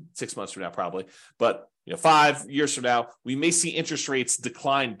 not 6 months from now, probably, but 5 years from now, we may see interest rates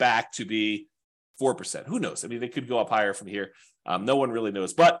decline back to be 4%. Who knows? I mean, they could go up higher from here. No one really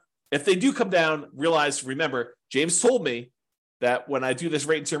knows. But if they do come down, remember, James told me that when I do this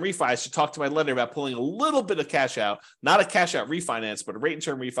rate and term refi, I should talk to my lender about pulling a little bit of cash out, not a cash out refinance, but a rate and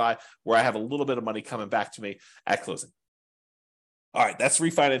term refi where I have a little bit of money coming back to me at closing. All right, that's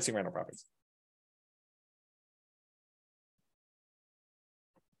refinancing rental properties.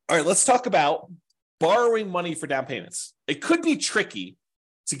 All right, let's talk about borrowing money for down payments. It could be tricky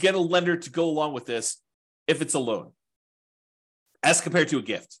to get a lender to go along with this if it's a loan, as compared to a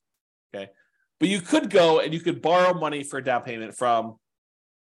gift, okay? But you could go and you could borrow money for a down payment from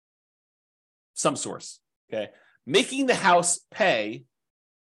some source, okay? Making the house pay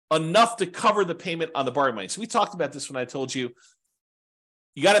enough to cover the payment on the borrowing money. So we talked about this when I told you,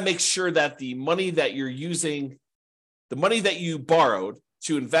 you got to make sure that the money that you're using, the money that you borrowed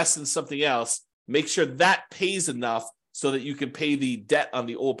to invest in something else, make sure that pays enough so that you can pay the debt on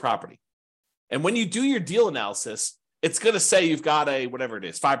the old property. And when you do your deal analysis, it's going to say you've got a, whatever it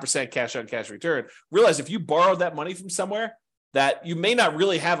is, 5% cash on cash return. Realize if you borrowed that money from somewhere, that you may not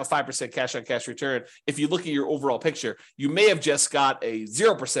really have a 5% cash on cash return. If you look at your overall picture, you may have just got a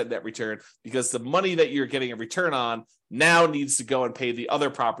 0% net return because the money that you're getting a return on now needs to go and pay the other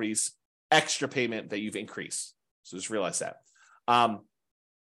property's extra payment that you've increased. So just realize that.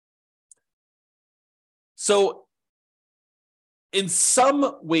 So in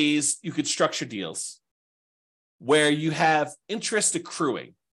some ways, you could structure deals where you have interest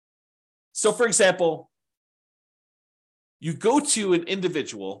accruing. So for example, you go to an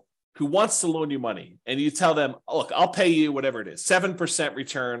individual who wants to loan you money and you tell them, oh, look, I'll pay you whatever it is, 7%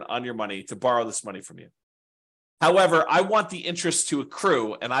 return on your money to borrow this money from you. However, I want the interest to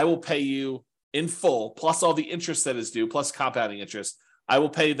accrue and I will pay you in full, plus all the interest that is due, plus compounding interest. I will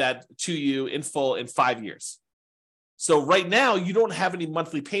pay that to you in full in 5 years. So right now, you don't have any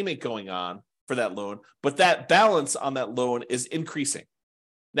monthly payment going on for that loan, but that balance on that loan is increasing.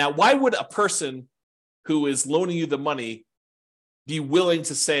 Now, why would a person who is loaning you the money be willing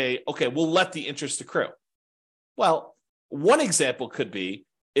to say, okay, we'll let the interest accrue? Well, one example could be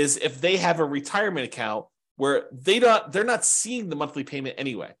is if they have a retirement account where they're not seeing the monthly payment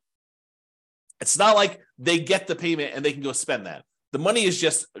anyway. It's not like they get the payment and they can go spend that. The money is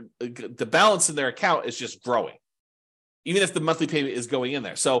just, the balance in their account is just growing, even if the monthly payment is going in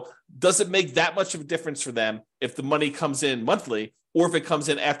there. So does it make that much of a difference for them if the money comes in monthly or if it comes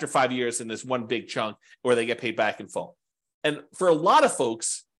in after 5 years and there's one big chunk where they get paid back in full? And for a lot of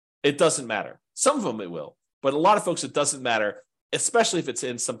folks, it doesn't matter. Some of them it will, but a lot of folks, it doesn't matter, especially if it's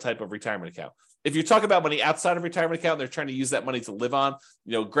in some type of retirement account. If you're talking about money outside of retirement account, and they're trying to use that money to live on.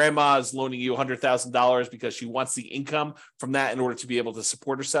 You know, grandma is loaning you $100,000 because she wants the income from that in order to be able to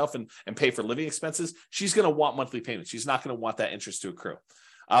support herself and pay for living expenses. She's going to want monthly payments. She's not going to want that interest to accrue.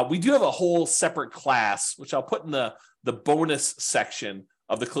 We do have a whole separate class, which I'll put in the bonus section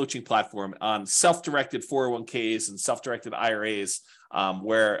of the coaching platform on self-directed 401ks and self-directed IRAs,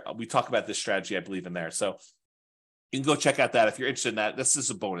 where we talk about this strategy, I believe, in there. So you can go check out that if you're interested in that. This is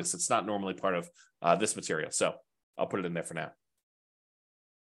a bonus. It's not normally part of this material. So I'll put it in there for now.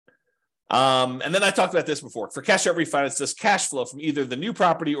 And then I talked about this before. For cash out refinance, does cash flow from either the new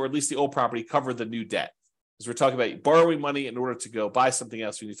property or at least the old property cover the new debt? Because we're talking about borrowing money in order to go buy something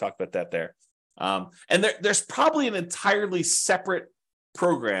else. We need to talk about that there. And there's probably an entirely separate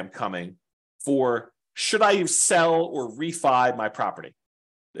program coming for should I sell or refi my property?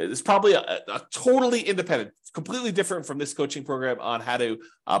 It's probably a totally independent, completely different from this coaching program on how to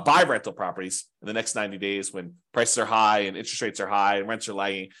buy rental properties in the next 90 days when prices are high and interest rates are high and rents are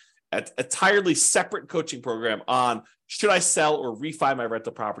lagging. An entirely separate coaching program on should I sell or refi my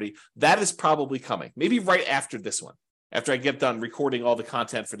rental property? That is probably coming, maybe right after this one. After I get done recording all the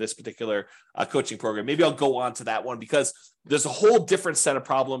content for this particular coaching program, maybe I'll go on to that one because there's a whole different set of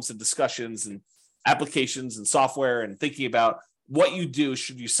problems and discussions and applications and software and thinking about what you do.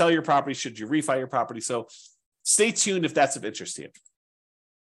 Should you sell your property? Should you refi your property? So stay tuned if that's of interest to you.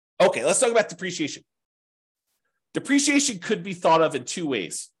 Okay, let's talk about depreciation. Depreciation could be thought of in two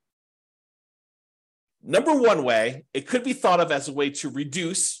ways. Number one way, it could be thought of as a way to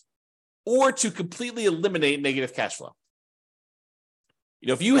reduce or to completely eliminate negative cash flow. You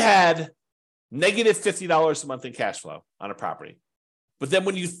know, if you had negative $50 a month in cash flow on a property, but then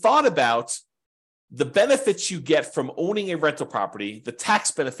when you thought about the benefits you get from owning a rental property, the tax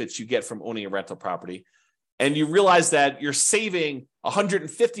benefits you get from owning a rental property, and you realize that you're saving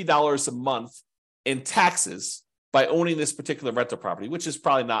 $150 a month in taxes by owning this particular rental property, which is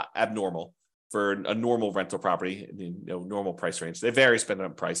probably not abnormal for a normal rental property, normal price range. They vary depending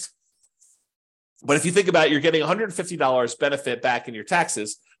on price. But if you think about it, you're getting $150 benefit back in your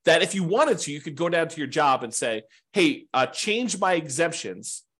taxes that if you wanted to, you could go down to your job and say, hey, change my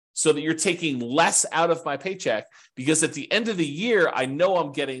exemptions so that you're taking less out of my paycheck, because at the end of the year, I know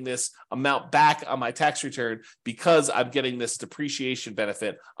I'm getting this amount back on my tax return because I'm getting this depreciation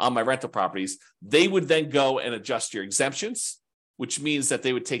benefit on my rental properties. They would then go and adjust your exemptions, which means that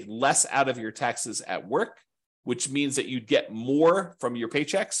they would take less out of your taxes at work, which means that you'd get more from your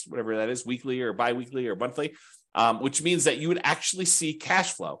paychecks, whatever that is, weekly or biweekly or monthly, which means that you would actually see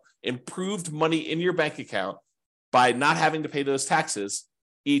cash flow, improved money in your bank account by not having to pay those taxes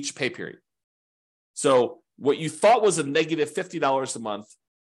each pay period. So what you thought was a negative $50 a month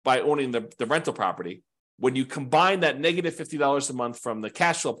by owning the rental property, when you combine that negative $50 a month from the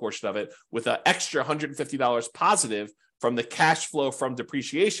cash flow portion of it with an extra $150 positive from the cash flow from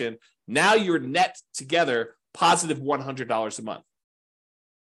depreciation, now you're net together positive $100 a month.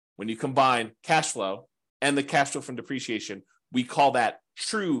 When you combine cash flow and the cash flow from depreciation, we call that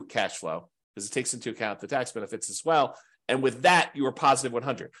true cash flow because it takes into account the tax benefits as well. And with that, you are positive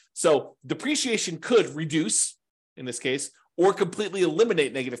 100. So depreciation could reduce, in this case, or completely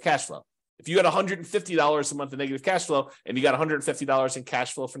eliminate negative cash flow. If you had $150 a month of negative cash flow and you got $150 in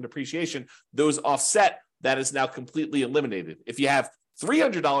cash flow from depreciation, those offset. That is now completely eliminated. If you have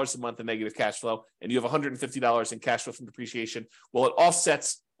 $300 a month in negative cash flow and you have $150 in cash flow from depreciation, well, it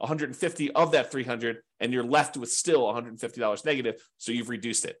offsets 150 of that 300 and you're left with still $150 negative, so you've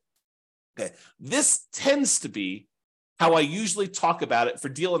reduced it. Okay, this tends to be how I usually talk about it for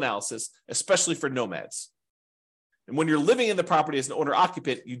deal analysis, especially for nomads. And when you're living in the property as an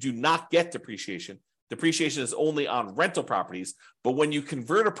owner-occupant, you do not get depreciation. Depreciation is only on rental properties, but when you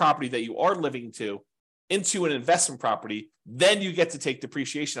convert a property that you are living into an investment property, then you get to take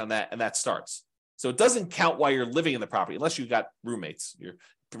depreciation on that, and that starts. So it doesn't count while you're living in the property, unless you've got roommates. Your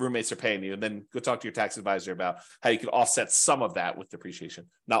roommates are paying you, and then go talk to your tax advisor about how you can offset some of that with depreciation,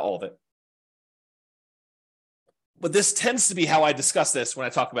 not all of it. But this tends to be how I discuss this when I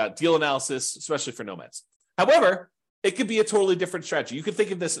talk about deal analysis, especially for nomads. However, it could be a totally different strategy. You could think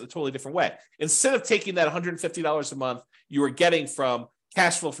of this in a totally different way. Instead of taking that $150 a month you are getting from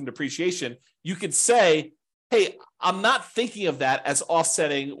cash flow from depreciation, you could say, hey, I'm not thinking of that as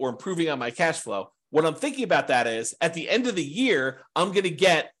offsetting or improving on my cash flow. What I'm thinking about that is at the end of the year, I'm going to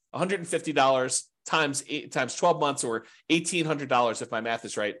get $150 times 12 months or $1,800 if my math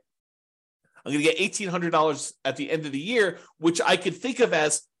is right. I'm going to get $1,800 at the end of the year, which I could think of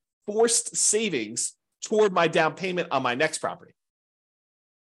as forced savings toward my down payment on my next property.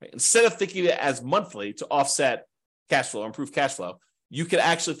 Right? Instead of thinking of it as monthly to offset cash flow, improve cash flow, you could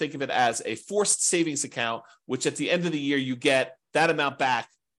actually think of it as a forced savings account, which at the end of the year, you get that amount back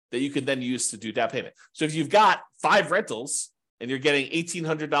that you can then use to do down payment. So if you've got 5 rentals and you're getting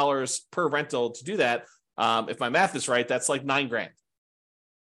 $1,800 per rental to do that, if my math is right, that's like $9,000.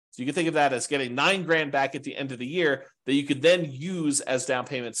 So you can think of that as getting $9,000 back at the end of the year that you could then use as down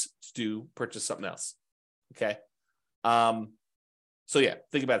payments to purchase something else. Okay. So yeah,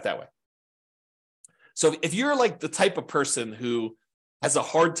 think about it that way. So if you're like the type of person who has a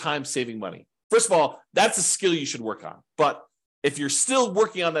hard time saving money, first of all, that's a skill you should work on. But if you're still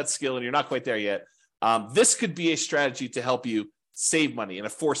working on that skill and you're not quite there yet, this could be a strategy to help you save money in a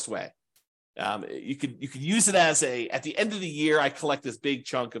forced way. You could use it as at the end of the year, I collect this big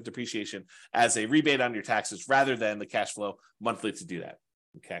chunk of depreciation as a rebate on your taxes rather than the cash flow monthly to do that.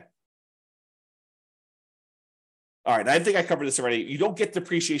 Okay. All right. I think I covered this already. You don't get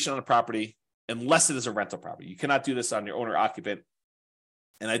depreciation on a property unless it is a rental property. You cannot do this on your owner occupant.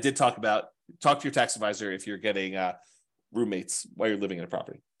 And I did talk to your tax advisor if you're getting roommates while you're living in a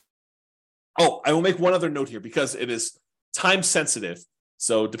property. Oh, I will make one other note here because it is time sensitive.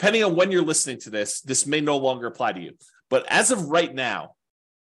 So depending on when you're listening to this, this may no longer apply to you. But as of right now,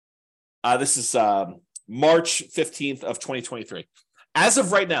 this is March 15th of 2023. As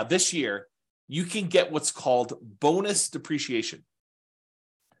of right now, this year, you can get what's called bonus depreciation.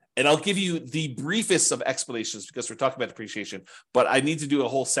 And I'll give you the briefest of explanations because we're talking about depreciation, but I need to do a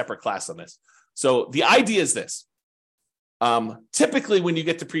whole separate class on this. So the idea is this. Typically, when you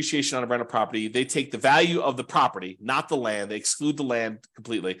get depreciation on a rental property, they take the value of the property, not the land. They exclude the land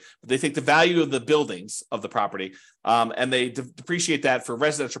completely, but they take the value of the buildings of the property, and they depreciate that for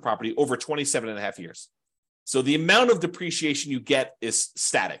residential property over 27 and a half years. So the amount of depreciation you get is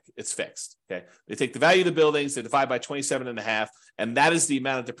static. It's fixed. Okay. They take the value of the buildings, they divide by 27 and a half, and that is the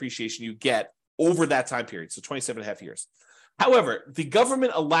amount of depreciation you get over that time period. So 27 and a half years. However, the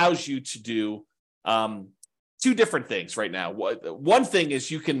government allows you to do two different things right now. One thing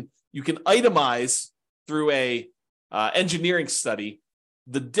is you can itemize through a engineering study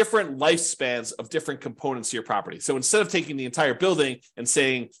the different lifespans of different components of your property. So instead of taking the entire building and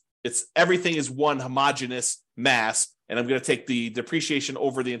saying everything is one homogeneous mass and I'm going to take the depreciation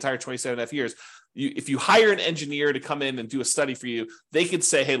over the entire 27 and a half years. If you hire an engineer to come in and do a study for you, they could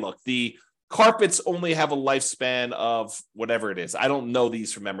say, hey, look, the carpets only have a lifespan of whatever it is. I don't know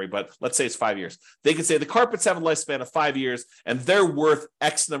these from memory, but let's say it's 5 years. They can say the carpets have a lifespan of 5 years and they're worth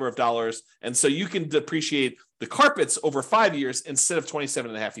X number of dollars. And so you can depreciate the carpets over 5 years instead of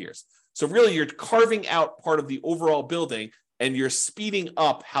 27 and a half years. So really you're carving out part of the overall building and you're speeding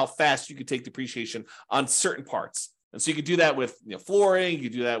up how fast you can take depreciation on certain parts. And so you could do that with flooring, you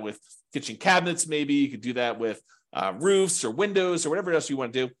could do that with kitchen cabinets, maybe you could do that with roofs or windows or whatever else you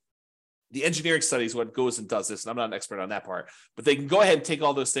want to do. The engineering study is what goes and does this, and I'm not an expert on that part, but they can go ahead and take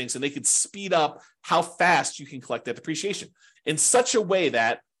all those things and they can speed up how fast you can collect that depreciation in such a way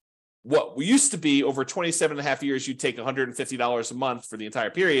that what used to be over 27 and a half years, you'd take $150 a month for the entire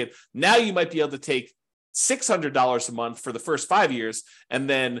period. Now you might be able to take $600 a month for the first 5 years, and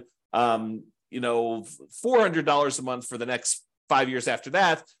then $400 a month for the next 5 years after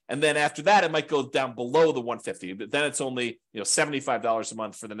that. And then after that, it might go down below the 150, but then it's only $75 a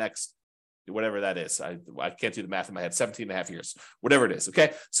month for the next whatever that is. I can't do the math in my head, 17 and a half years, whatever it is.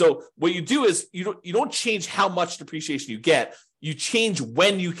 Okay. So what you do is you don't change how much depreciation you get. You change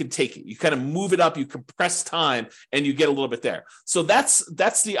when you can take it. You kind of move it up, you compress time, and you get a little bit there. So that's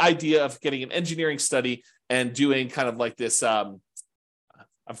the idea of getting an engineering study and doing kind of like this, I'm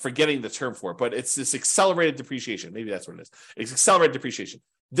forgetting the term for it, but it's this accelerated depreciation. Maybe that's what it is. It's accelerated depreciation.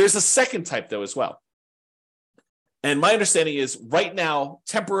 There's a second type though as well. And my understanding is right now,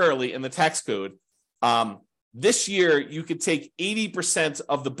 temporarily in the tax code, this year you could take 80%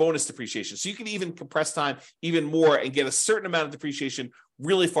 of the bonus depreciation. So you can even compress time even more and get a certain amount of depreciation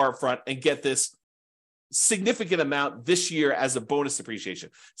really far up front and get this significant amount this year as a bonus depreciation.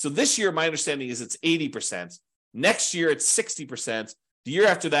 So this year, my understanding is it's 80%. Next year, it's 60%. The year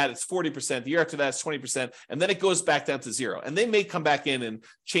after that, it's 40%. The year after that, it's 20%. And then it goes back down to zero. And they may come back in and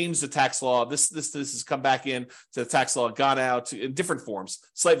change the tax law. This has come back in to the tax law, gone out in different forms,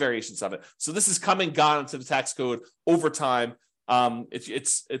 slight variations of it. So this is gone into the tax code over time.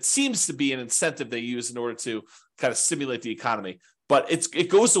 It seems to be an incentive they use in order to kind of stimulate the economy. But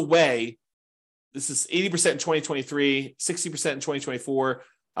it goes away. This is 80% in 2023, 60% in 2024,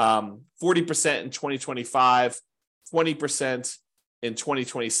 40% in 2025, 20% in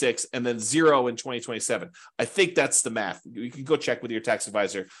 2026, and then zero in 2027. I think that's the math. You can go check with your tax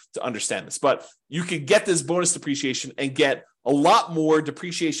advisor to understand this, but you can get this bonus depreciation and get a lot more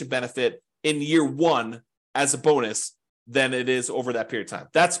depreciation benefit in year one as a bonus than it is over that period of time.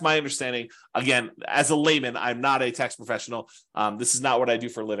 That's my understanding. Again, as a layman, I'm not a tax professional. This is not what I do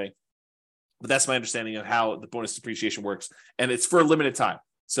for a living, but that's my understanding of how the bonus depreciation works. And it's for a limited time.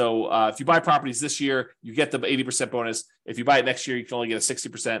 So if you buy properties this year, you get the 80% bonus. If you buy it next year, you can only get a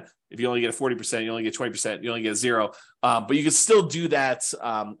 60%. If you only get a 40%, you only get 20%, you only get a zero. But you can still do that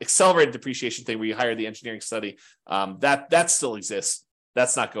accelerated depreciation thing where you hire the engineering study. That still exists.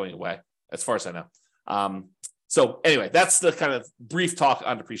 That's not going away, as far as I know. So anyway, that's the kind of brief talk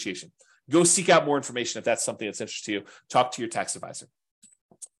on depreciation. Go seek out more information if that's something that's interesting to you. Talk to your tax advisor.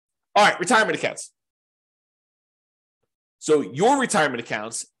 All right, retirement accounts. So your retirement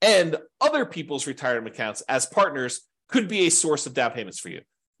accounts and other people's retirement accounts as partners could be a source of down payments for you.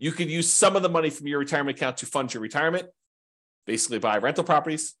 You could use some of the money from your retirement account to fund your retirement, basically buy rental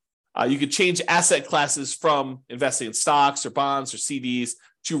properties. You could change asset classes from investing in stocks or bonds or CDs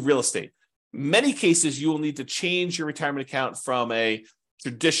to real estate. Many cases, you will need to change your retirement account from a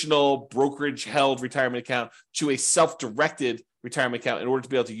traditional brokerage-held retirement account to a self-directed retirement account in order to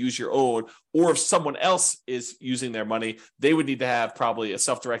be able to use your own, or if someone else is using their money, they would need to have probably a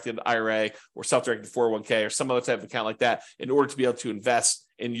self-directed IRA or self-directed 401k or some other type of account like that in order to be able to invest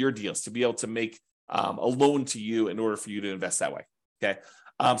in your deals, to be able to make a loan to you in order for you to invest that way. Okay.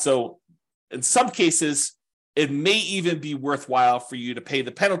 So in some cases, it may even be worthwhile for you to pay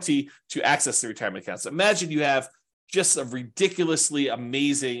the penalty to access the retirement accounts. Imagine you have just a ridiculously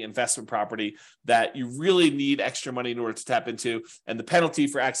amazing investment property that you really need extra money in order to tap into. And the penalty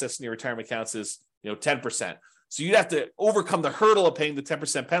for accessing your retirement accounts is 10%. So you'd have to overcome the hurdle of paying the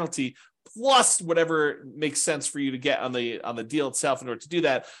 10% penalty plus whatever makes sense for you to get on the deal itself in order to do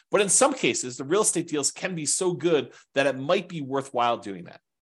that. But in some cases, the real estate deals can be so good that it might be worthwhile doing that.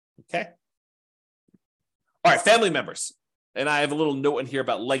 Okay. All right, family members. And I have a little note in here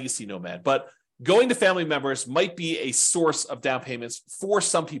about legacy nomad, but going to family members might be a source of down payments for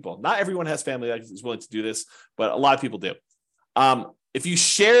some people. Not everyone has family that is willing to do this, but a lot of people do. If you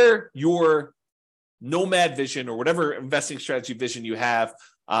share your nomad vision or whatever investing strategy vision you have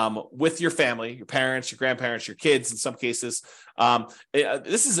with your family, your parents, your grandparents, your kids in some cases,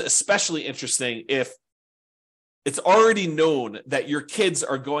 this is especially interesting if it's already known that your kids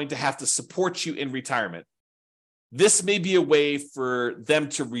are going to have to support you in retirement. This may be a way for them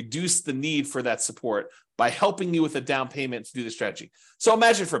to reduce the need for that support by helping you with a down payment to do the strategy. So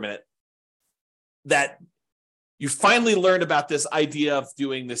imagine for a minute that you finally learned about this idea of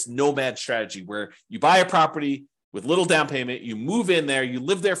doing this nomad strategy where you buy a property with little down payment, you move in there, you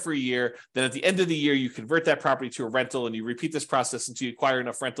live there for a year, then at the end of the year, you convert that property to a rental and you repeat this process until you acquire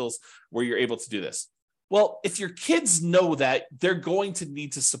enough rentals where you're able to do this. Well, if your kids know that they're going to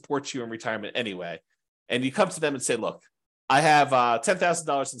need to support you in retirement anyway, and you come to them and say, look, I have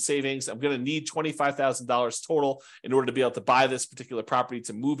 $10,000 in savings. I'm going to need $25,000 total in order to be able to buy this particular property,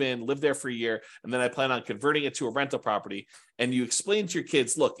 to move in, live there for a year, and then I plan on converting it to a rental property. And you explain to your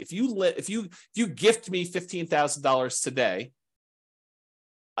kids, look, if you gift me $15,000 today,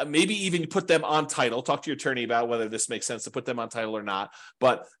 maybe even put them on title, talk to your attorney about whether this makes sense to put them on title or not,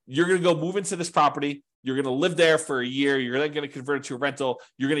 but you're going to go move into this property. You're going to live there for a year. You're then going to convert it to a rental.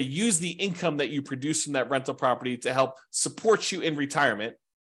 You're going to use the income that you produce from that rental property to help support you in retirement.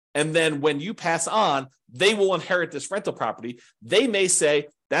 And then when you pass on, they will inherit this rental property. They may say,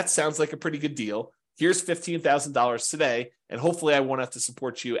 that sounds like a pretty good deal. Here's $15,000 today, and hopefully I won't have to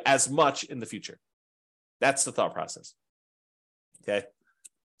support you as much in the future. That's the thought process. Okay.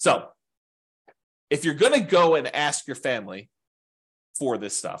 So if you're going to go and ask your family for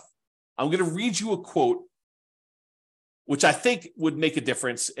this stuff, I'm going to read you a quote, which I think would make a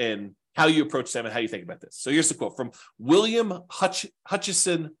difference in how you approach them and how you think about this. So here's the quote from William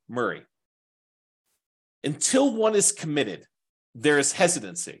Hutchison Murray. Until one is committed, there is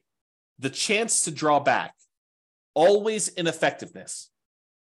hesitancy, the chance to draw back, always ineffectiveness.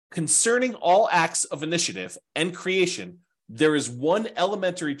 Concerning all acts of initiative and creation, there is one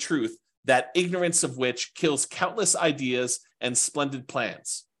elementary truth, that ignorance of which kills countless ideas and splendid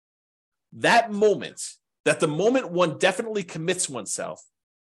plans. That the moment one definitely commits oneself,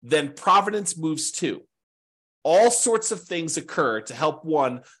 then providence moves too. All sorts of things occur to help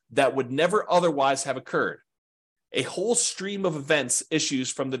one that would never otherwise have occurred. A whole stream of events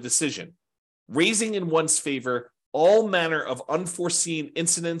issues from the decision, raising in one's favor all manner of unforeseen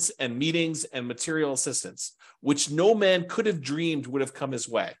incidents and meetings and material assistance, which no man could have dreamed would have come his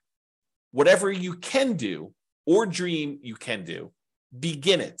way. Whatever you can do or dream you can do,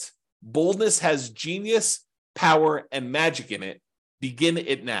 begin it. Boldness has genius, power, and magic in it. Begin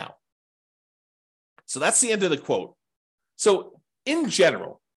it now. So that's the end of the quote. So in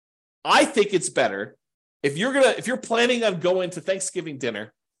general, I think it's better if you're planning on going to Thanksgiving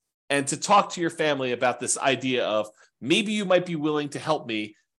dinner and to talk to your family about this idea of maybe you might be willing to help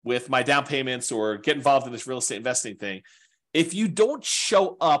me with my down payments or get involved in this real estate investing thing. If you don't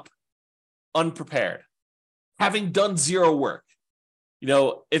show up unprepared, having done zero work,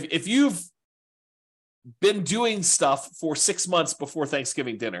 if you've been doing stuff for 6 months before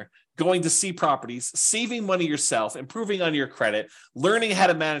Thanksgiving dinner, going to see properties, saving money yourself, improving on your credit, learning how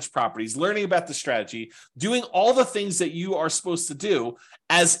to manage properties, learning about the strategy, doing all the things that you are supposed to do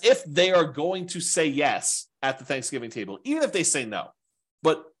as if they are going to say yes at the Thanksgiving table, even if they say no.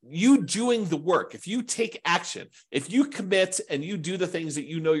 But you doing the work, if you take action, if you commit and you do the things that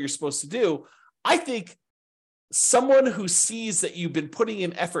you know you're supposed to do, I think someone who sees that you've been putting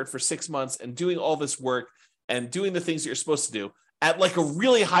in effort for 6 months and doing all this work and doing the things that you're supposed to do at like a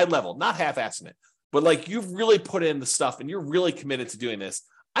really high level, not half-assing it, but like you've really put in the stuff and you're really committed to doing this,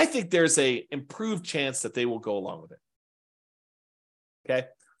 I think there's a improved chance that they will go along with it. Okay.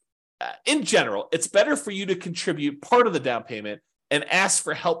 In general, it's better for you to contribute part of the down payment and ask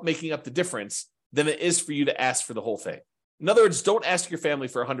for help making up the difference than it is for you to ask for the whole thing. In other words, don't ask your family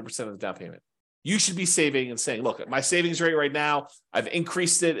for 100% of the down payment. You should be saving and saying, look, my savings rate right now, I've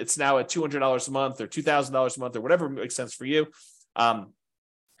increased it. It's now at $200 a month or $2,000 a month or whatever makes sense for you. And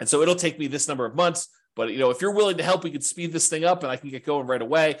so it'll take me this number of months. But, if you're willing to help, we can speed this thing up and I can get going right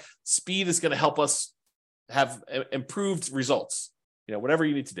away. Speed is going to help us have improved results, whatever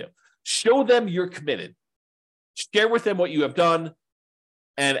you need to do. Show them you're committed. Share with them what you have done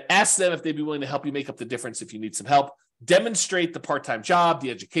and ask them if they'd be willing to help you make up the difference if you need some help. Demonstrate the part-time job, the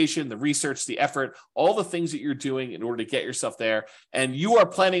education, the research, the effort, all the things that you're doing in order to get yourself there. And you are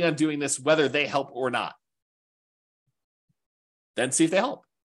planning on doing this whether they help or not. Then see if they help.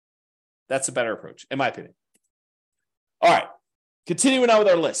 That's a better approach, in my opinion. All right. Continuing on with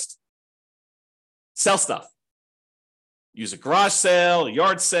our list. Sell stuff. Use a garage sale, a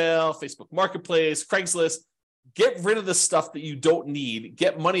yard sale, Facebook Marketplace, Craigslist. Get rid of the stuff that you don't need,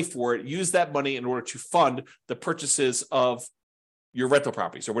 get money for it, use that money in order to fund the purchases of your rental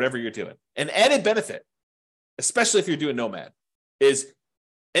properties or whatever you're doing. An added benefit, especially if you're doing nomad, is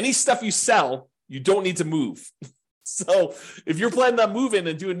any stuff you sell, you don't need to move. So if you're planning on moving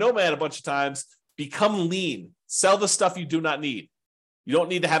and doing Nomad a bunch of times, become lean. Sell the stuff you do not need. You don't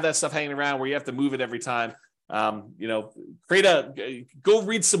need to have that stuff hanging around where you have to move it every time. Go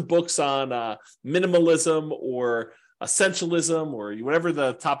read some books on minimalism or essentialism or whatever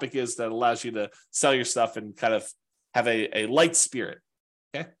the topic is that allows you to sell your stuff and kind of have a light spirit.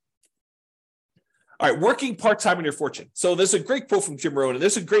 Okay. All right. Working part-time in your fortune. So there's a great quote from Jim Rohn, and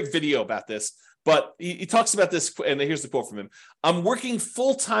there's a great video about this, but he talks about this. And here's the quote from him. I'm working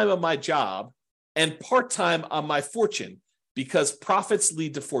full-time on my job and part-time on my fortune because profits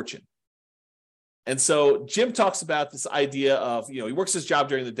lead to fortune. And so Jim talks about this idea of, he works his job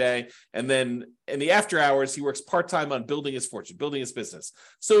during the day, and then in the after hours, he works part-time on building his fortune, building his business.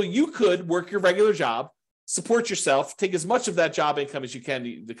 So you could work your regular job, support yourself, take as much of that job income as you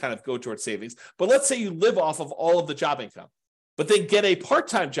can to kind of go towards savings. But let's say you live off of all of the job income, but then get a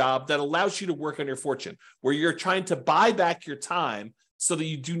part-time job that allows you to work on your fortune, where you're trying to buy back your time so that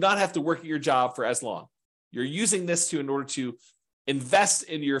you do not have to work at your job for as long. You're using this in order to invest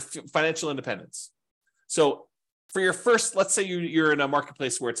in your financial independence. So for your first, let's say you're in a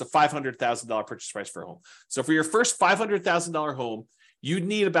marketplace where it's a $500,000 purchase price for a home. So for your first $500,000 home, you'd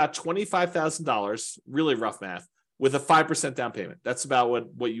need about $25,000, really rough math, with a 5% down payment. That's about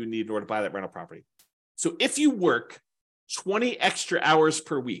what you need in order to buy that rental property. So if you work 20 extra hours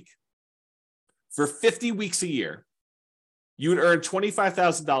per week for 50 weeks a year, you would earn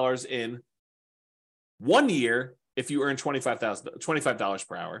 $25,000 in 1 year if you earn $25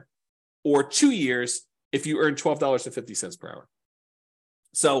 per hour, or 2 years if you earn $12.50 per hour.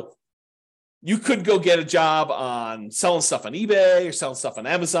 So you could go get a job on selling stuff on eBay or selling stuff on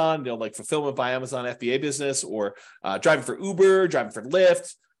Amazon, like Fulfillment by Amazon FBA business, or driving for Uber, driving for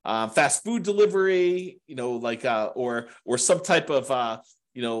Lyft, fast food delivery, or some type of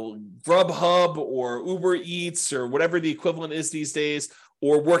Grubhub or Uber Eats or whatever the equivalent is these days,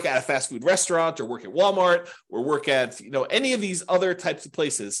 or work at a fast food restaurant, or work at Walmart, or work at any of these other types of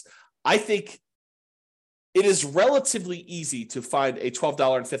places. I think it is relatively easy to find a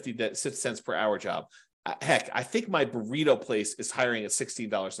 $12.50 per hour job. Heck, I think my burrito place is hiring at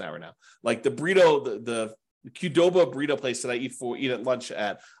 $16 an hour now. Like the burrito, the Qdoba burrito place that I eat at lunch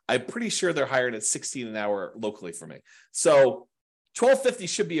at, I'm pretty sure they're hiring at $16 an hour locally for me. So $12.50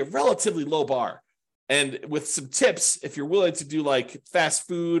 should be a relatively low bar. And with some tips, if you're willing to do like fast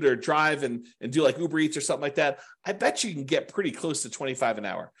food or drive and do like Uber Eats or something like that, I bet you can get pretty close to $25 an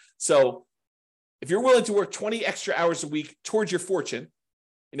hour. So if you're willing to work 20 extra hours a week towards your fortune,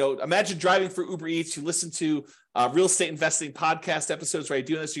 imagine driving for Uber Eats. You listen to real estate investing podcast episodes where you're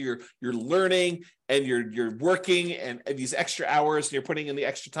doing this. So you're learning and you're working and these extra hours, and you're putting in the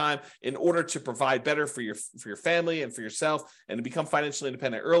extra time in order to provide better for your family and for yourself, and to become financially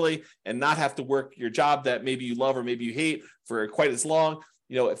independent early and not have to work your job that maybe you love or maybe you hate for quite as long.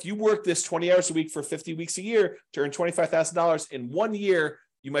 If you work this 20 hours a week for 50 weeks a year to earn $25,000 in 1 year,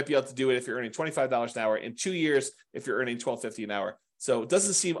 you might be able to do it if you're earning $25 an hour. In 2 years, if you're earning $12.50 an hour. So it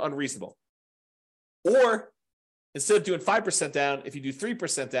doesn't seem unreasonable. Or instead of doing 5% down, if you do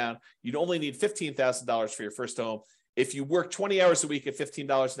 3% down, you'd only need $15,000 for your first home. If you work 20 hours a week at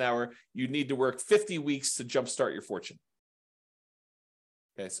 $15 an hour, you'd need to work 50 weeks to jumpstart your fortune.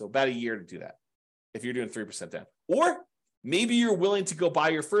 Okay, so about a year to do that if you're doing 3% down. Or maybe you're willing to go buy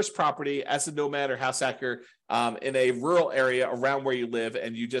your first property as a nomad or house hacker in a rural area around where you live,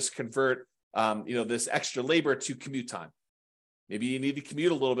 and you just convert this extra labor to commute time. Maybe you need to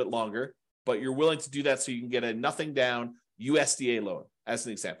commute a little bit longer, but you're willing to do that so you can get a nothing down USDA loan, as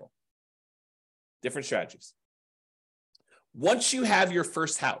an example. Different strategies. Once you have your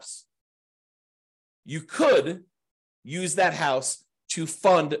first house, you could use that house to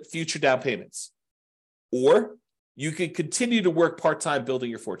fund future down payments, or you could continue to work part-time building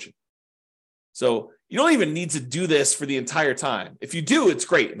your fortune. So you don't even need to do this for the entire time. If you do, it's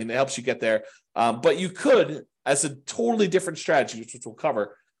great. I mean, it helps you get there. But you could, as a totally different strategy, which we'll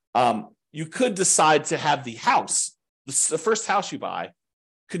cover, you could decide to have the house, the first house you buy,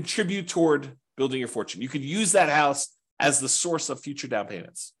 contribute toward building your fortune. You could use that house as the source of future down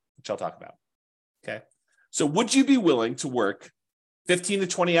payments, which I'll talk about. Okay. So would you be willing to work 15 to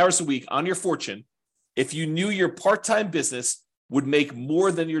 20 hours a week on your fortune if you knew your part-time business would make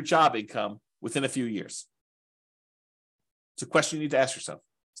more than your job income within a few years? It's a question you need to ask yourself.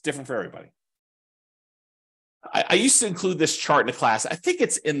 It's different for everybody. I used to include this chart in a class. I think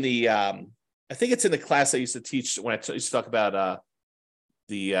it's in the class I used to teach when I used to talk about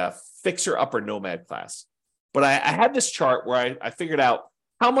the Fixer Upper Nomad class. But I had this chart where I figured out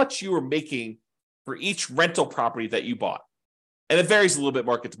how much you were making for each rental property that you bought. And it varies a little bit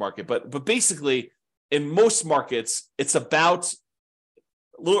market to market, but basically in most markets, it's about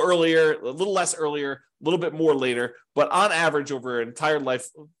a little earlier, a little less earlier, a little bit more later, but on average over an entire life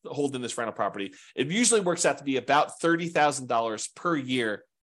holding this rental property, it usually works out to be about $30,000 per year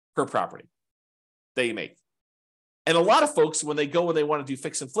per property that you make. And a lot of folks, when they want to do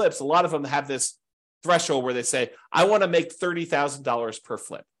fix and flips, a lot of them have this threshold where they say, I want to make $30,000 per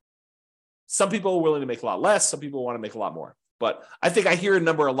flip. Some people are willing to make a lot less. Some people want to make a lot more. But I think I hear a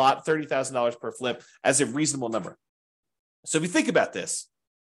number a lot, $30,000 per flip, as a reasonable number. So if you think about this,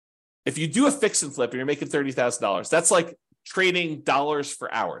 if you do a fix and flip and you're making $30,000, that's like trading dollars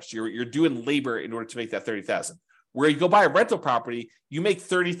for hours. You're doing labor in order to make that $30,000. Where you go buy a rental property, you make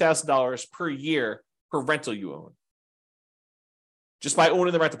 $30,000 per year per rental you own. Just by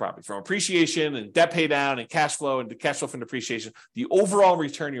owning the rental property, from appreciation and debt pay down and cash flow and the cash flow from depreciation, the overall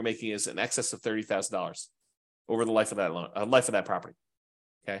return you're making is in excess of $30,000 over the life of that loan, life of that property.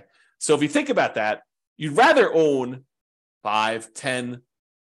 Okay, so if you think about that, you'd rather own 5, 10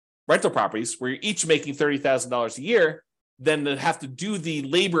 rental properties where you're each making $30,000 a year than to have to do the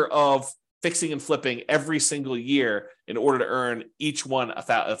labor of fixing and flipping every single year in order to earn each one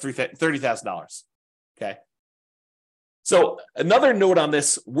 $30,000. Okay. So another note on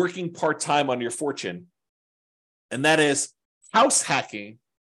this working part-time on your fortune, and that is house hacking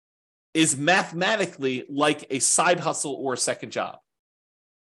is mathematically like a side hustle or a second job.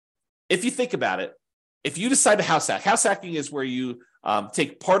 If you think about it, if you decide to house hacking is where you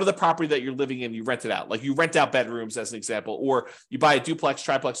take part of the property that you're living in, you rent it out. Like you rent out bedrooms as an example, or you buy a duplex,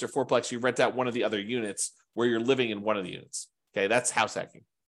 triplex, or fourplex, you rent out one of the other units where you're living in one of the units. Okay, that's house hacking.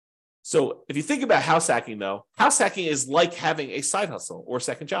 So if you think about house hacking though, house hacking is like having a side hustle or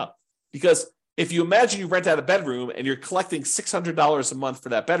second job. Because if you imagine you rent out a bedroom and you're collecting $600 a month for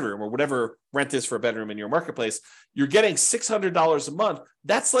that bedroom or whatever rent is for a bedroom in your marketplace, you're getting $600 a month.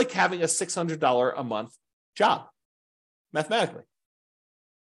 That's like having a $600 a month job, mathematically.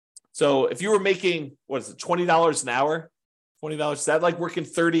 So if you were making, $20 an hour, $20, is that like working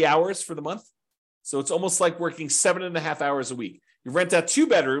 30 hours for the month? So it's almost like working 7.5 hours a week. You rent out 2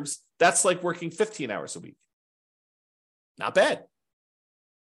 bedrooms, that's like working 15 hours a week. Not bad.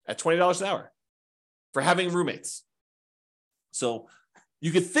 At $20 an hour for having roommates. So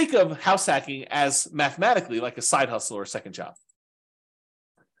you could think of house hacking as mathematically like a side hustle or a second job.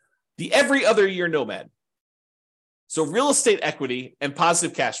 The every other year nomad. So real estate equity and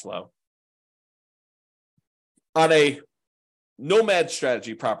positive cash flow on a nomad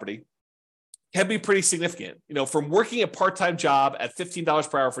strategy property can be pretty significant. You know, from working a part-time job at $15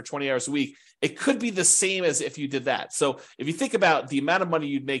 per hour for 20 hours a week, it could be the same as if you did that. So if you think about the amount of money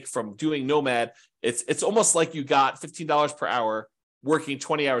you'd make from doing nomad, it's almost like you got $15 per hour working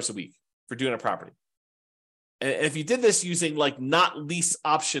 20 hours a week for doing a property. And if you did this using like not lease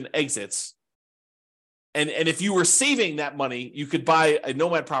option exits, and if you were saving that money, you could buy a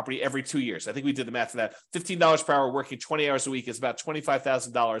nomad property every 2 years. I think we did the math for that. $15 per hour working 20 hours a week is about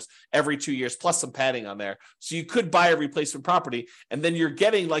 $25,000 every 2 years, plus some padding on there. So you could buy a replacement property, and then you're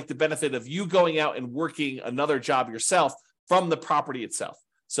getting like the benefit of you going out and working another job yourself from the property itself.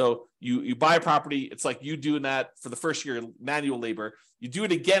 So you buy a property, it's like you doing that for the first year, manual labor. You do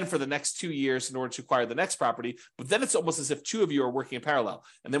it again for the next 2 years in order to acquire the next property, but then it's almost as if 2 of you are working in parallel.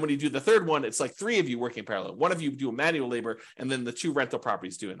 And then when you do the third one, it's like 3 of you working in parallel. 1 of you do a manual labor, and then the 2 rental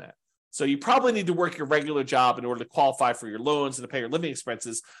properties doing that. So you probably need to work your regular job in order to qualify for your loans and to pay your living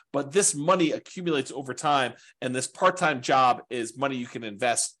expenses, but this money accumulates over time, and this part-time job is money you can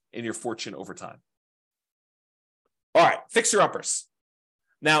invest in your fortune over time. All right, fixer-uppers.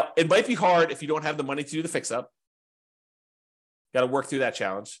 Now, it might be hard if you don't have the money to do the fix-up. Got to work through that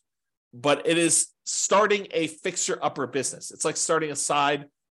challenge. But it is starting a fixer-upper business. It's like starting a side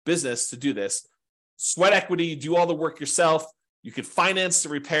business to do this. Sweat equity, you do all the work yourself. You could finance the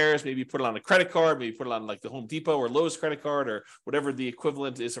repairs, maybe put it on a credit card, maybe put it on like the Home Depot or Lowe's credit card or whatever the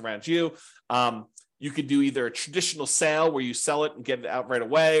equivalent is around you. You could do either a traditional sale where you sell it and get it out right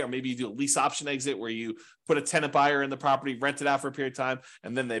away, or maybe you do a lease option exit where you put a tenant buyer in the property, rent it out for a period of time,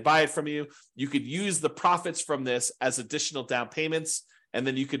 and then they buy it from you. You could use the profits from this as additional down payments, and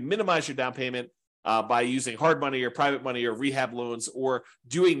then you could minimize your down payment by using hard money or private money or rehab loans or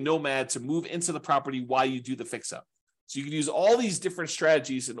doing nomad to move into the property while you do the fix-up. So you can use all these different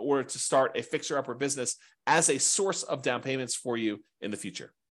strategies in order to start a fixer-upper business as a source of down payments for you in the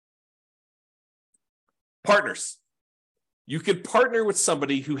future. Partners. You could partner with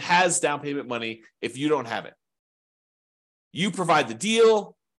somebody who has down payment money if you don't have it. You provide the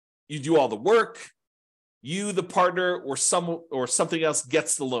deal, you do all the work, you, the partner, or something else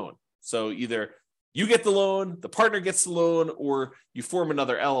gets the loan. So either You get the loan, the partner gets the loan, or you form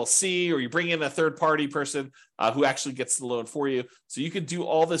another LLC, or you bring in a third-party person who actually gets the loan for you. So you could do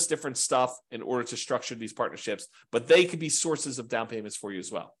all this different stuff in order to structure these partnerships, but they could be sources of down payments for you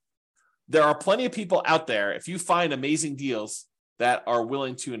as well. There are plenty of people out there, if you find amazing deals, that are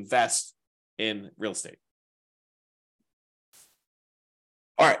willing to invest in real estate.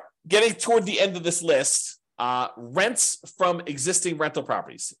 All right, getting toward the end of this list, rents from existing rental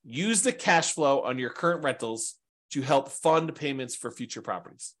properties. Use the cash flow on your current rentals to help fund payments for future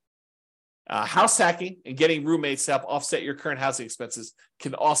properties. House hacking and getting roommates to help offset your current housing expenses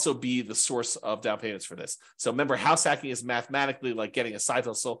can also be the source of down payments for this. So remember, house hacking is mathematically like getting a side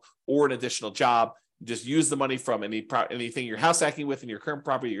hustle or an additional job. You just use the money from anything you're house hacking with in your current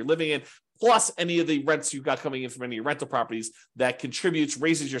property you're living in, plus any of the rents you've got coming in from any of your rental properties that contributes,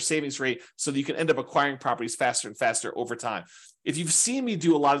 raises your savings rate so that you can end up acquiring properties faster and faster over time. If you've seen me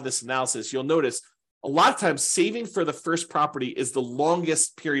do a lot of this analysis, you'll notice a lot of times saving for the first property is the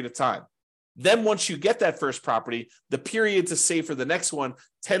longest period of time. Then once you get that first property, the period to save for the next one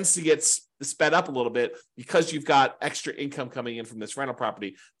tends to get sped up a little bit because you've got extra income coming in from this rental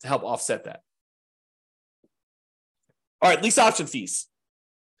property to help offset that. All right, lease option fees.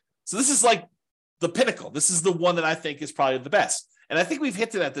 So this is like the pinnacle. This is the one that I think is probably the best. And I think we've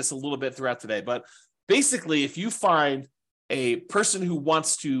hinted at this a little bit throughout today, but basically if you find a person who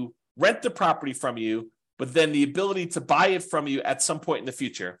wants to rent the property from you, but then the ability to buy it from you at some point in the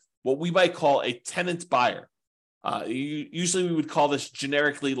future, what we might call a tenant buyer. Usually we would call this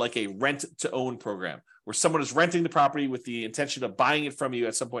generically like a rent to own program, where someone is renting the property with the intention of buying it from you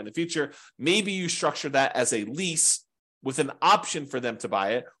at some point in the future. Maybe you structure that as a lease with an option for them to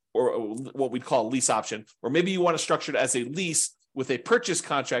buy it, or what we'd call a lease option. Or maybe you want to structure it as a lease with a purchase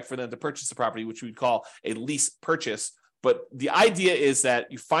contract for them to purchase the property, which we'd call a lease purchase. But the idea is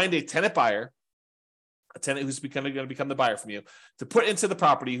that you find a tenant buyer, a tenant who's going to become the buyer from you, to put into the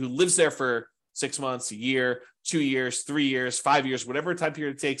property, who lives there for 6 months, a year, 2 years, 3 years, 5 years, whatever time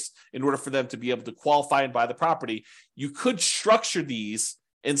period it takes in order for them to be able to qualify and buy the property. You could structure these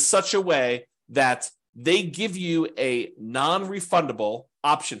in such a way that they give you a non-refundable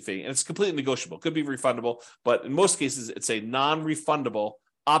option fee, and it's completely negotiable. It could be refundable, but in most cases, it's a non-refundable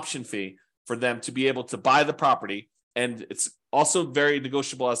option fee for them to be able to buy the property. And it's also very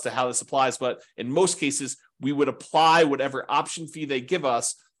negotiable as to how this applies, but in most cases, we would apply whatever option fee they give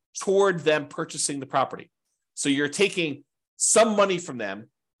us toward them purchasing the property. So you're taking some money from them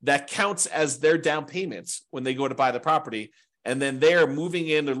that counts as their down payments when they go to buy the property, and then they're moving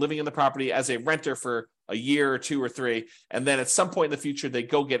in, they're living in the property as a renter for a year or 2 or 3, and then at some point in the future, they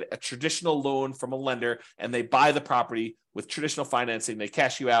go get a traditional loan from a lender, and they buy the property with traditional financing, they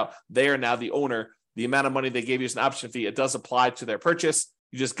cash you out, they are now the owner. The amount of money they gave you as an option fee, it does apply to their purchase.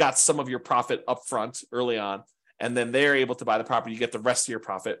 You just got some of your profit up front early on, and then they're able to buy the property. You get the rest of your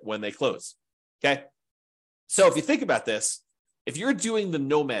profit when they close. Okay. So if you think about this, if you're doing the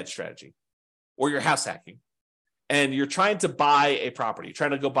nomad strategy or you're house hacking and you're trying to buy a property,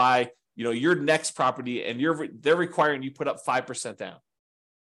 trying to go buy, your next property, and they're requiring you put up 5% down.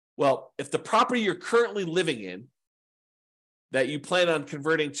 Well, if the property you're currently living in that you plan on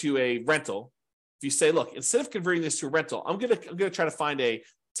converting to a rental, if you say, look, instead of converting this to a rental, I'm gonna try to find a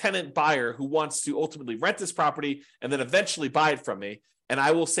tenant buyer who wants to ultimately rent this property and then eventually buy it from me. And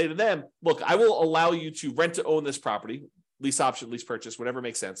I will say to them, look, I will allow you to rent to own this property, lease option, lease purchase, whatever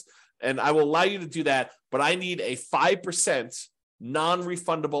makes sense. And I will allow you to do that, but I need a 5%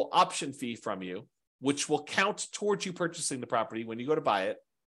 non-refundable option fee from you, which will count towards you purchasing the property when you go to buy it.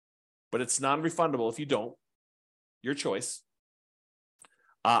 But it's non-refundable if you don't, your choice.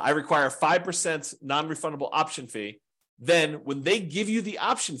 I require a 5% non-refundable option fee. Then when they give you the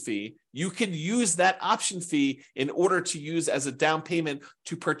option fee, you can use that option fee in order to use as a down payment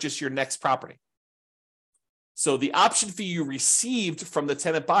to purchase your next property. So the option fee you received from the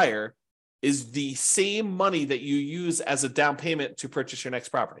tenant buyer is the same money that you use as a down payment to purchase your next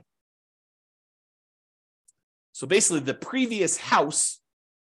property. So basically, the previous house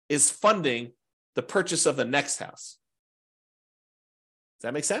is funding the purchase of the next house. Does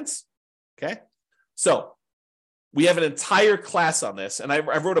that make sense? Okay. So we have an entire class on this, and I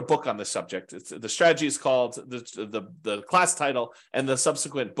wrote a book on this subject. The strategy is called, the class title and the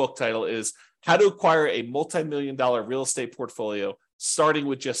subsequent book title is How to Acquire a Multi-Million-Dollar Real Estate Portfolio Starting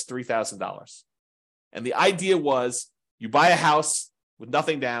with Just $3,000. And the idea was you buy a house with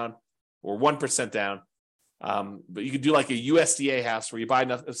nothing down or 1% down, but you could do like a USDA house where you buy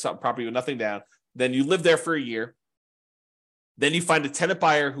some property with nothing down. Then you live there for a year. Then you find a tenant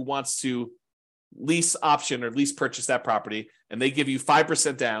buyer who wants to lease option or lease purchase that property, and they give you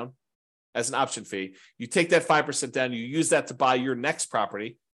 5% down. as an option fee. You take that 5% down, you use that to buy your next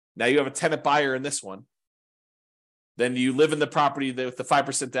property. Now you have a tenant buyer in this one. Then you live in the property with the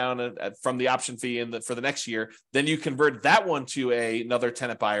 5% down from the option fee for the next year. Then you convert that one to another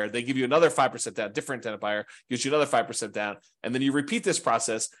tenant buyer. They give you another 5% down, different tenant buyer gives you another 5% down. And then you repeat this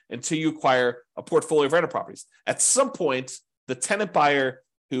process until you acquire a portfolio of rental properties. At some point, the tenant buyer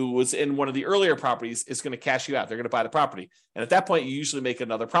who was in one of the earlier properties is going to cash you out. They're going to buy the property. And at that point, you usually make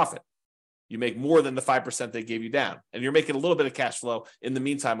another profit. You make more than the 5% they gave you down. And you're making a little bit of cash flow in the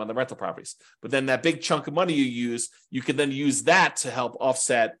meantime on the rental properties. But then that big chunk of money you can then use that to help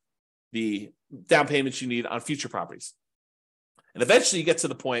offset the down payments you need on future properties. And eventually you get to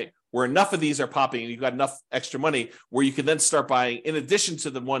the point where enough of these are popping and you've got enough extra money where you can then start buying, in addition to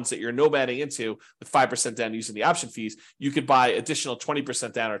the ones that you're nomading into with 5% down using the option fees, you could buy additional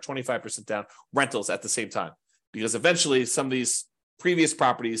 20% down or 25% down rentals at the same time. Because eventually some of these previous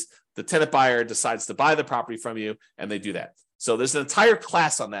properties, the tenant buyer decides to buy the property from you, and they do that. So there's an entire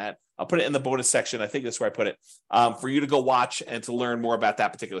class on that. I'll put it in the bonus section. I think that's where I put it, for you to go watch and to learn more about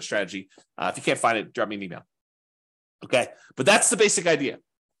that particular strategy. If you can't find it, drop me an email. Okay, but that's the basic idea,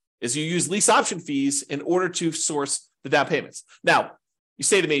 is you use lease option fees in order to source the down payments. Now, you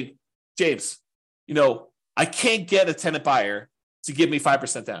say to me, James, I can't get a tenant buyer to give me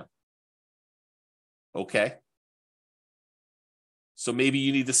 5% down. Okay. So maybe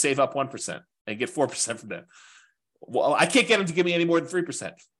you need to save up 1% and get 4% from them. Well, I can't get them to give me any more than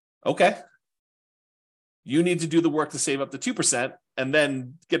 3%. Okay. You need to do the work to save up the 2% and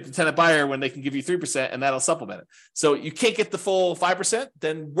then get the tenant buyer when they can give you 3%, and that'll supplement it. So you can't get the full 5%,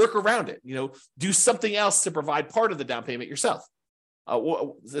 then work around it. Do something else to provide part of the down payment yourself.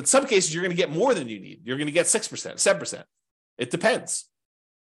 In some cases, you're going to get more than you need. You're going to get 6%, 7%. It depends.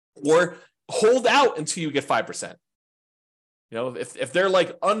 Or hold out until you get 5%. If they're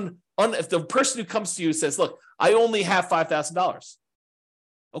like if the person who comes to you says, look, I only have $5,000.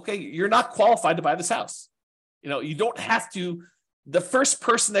 Okay, you're not qualified to buy this house. You don't have to. The first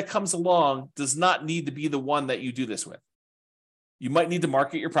person that comes along does not need to be the one that you do this with. You might need to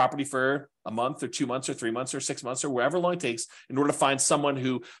market your property for a month or 2 months or 3 months or 6 months or whatever long it takes in order to find someone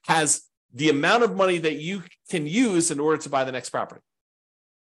who has the amount of money that you can use in order to buy the next property.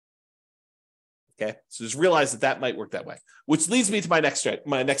 Okay, so just realize that might work that way, which leads me to my next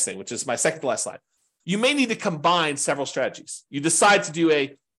thing, which is my second to last slide. You may need to combine several strategies. You decide to do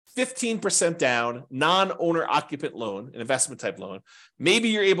a 15% down non-owner occupant loan, an investment type loan. Maybe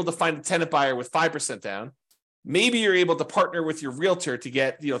you're able to find a tenant buyer with 5% down. Maybe you're able to partner with your realtor to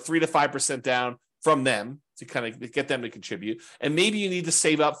get 3 to 5% down from them to kind of get them to contribute. And maybe you need to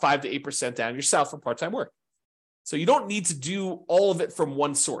save up 5 to 8% down yourself for part-time work. So you don't need to do all of it from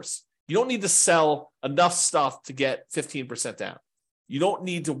one source. You don't need to sell enough stuff to get 15% down. You don't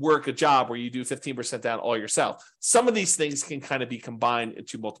need to work a job where you do 15% down all yourself. Some of these things can kind of be combined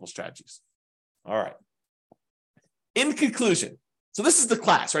into multiple strategies. All right. In conclusion, so this is the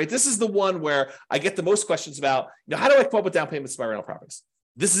class, right? This is the one where I get the most questions about, how do I come up with down payments to my rental properties?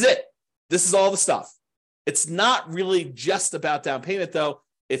 This is it. This is all the stuff. It's not really just about down payment, though.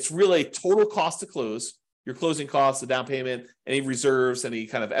 It's really total cost to close, your closing costs, the down payment, any reserves, any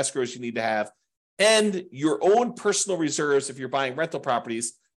kind of escrows you need to have, and your own personal reserves if you're buying rental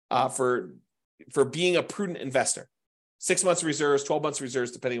properties for being a prudent investor. 6 months of reserves, 12 months of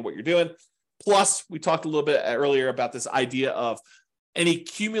reserves, depending on what you're doing. Plus, we talked a little bit earlier about this idea of any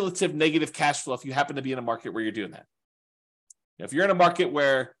cumulative negative cash flow if you happen to be in a market where you're doing that. If you're in a market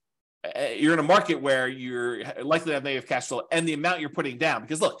where you're likely to have negative cash flow and the amount you're putting down,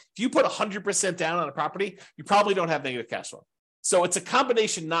 because look, if you put 100% down on a property, you probably don't have negative cash flow. So it's a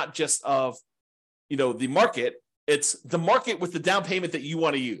combination not just of the market, it's the market with the down payment that you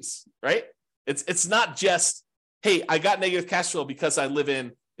want to use, right? It's not just, hey, I got negative cash flow because I live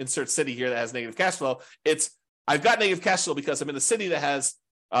in insert city here that has negative cash flow. It's I've got negative cash flow because I'm in a city that has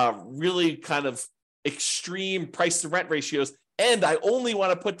really kind of extreme price to rent ratios, and I only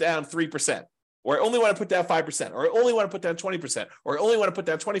want to put down 3%, or I only want to put down 5%, or I only want to put down 20%, or I only want to put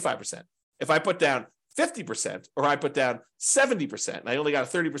down 25%. If I put down 50%, or I put down 70%, and I only got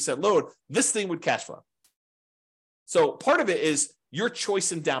a 30% load, this thing would cash flow. So part of it is your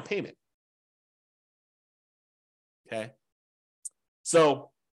choice in down payment. Okay. So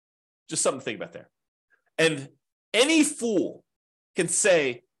just something to think about there. And any fool can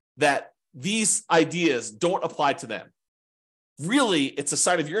say that these ideas don't apply to them. Really, it's a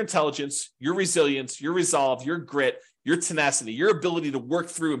sign of your intelligence, your resilience, your resolve, your grit, your tenacity, your ability to work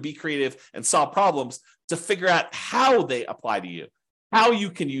through and be creative and solve problems to figure out how they apply to you, how you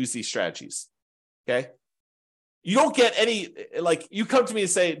can use these strategies. Okay. You don't get any, like, you come to me and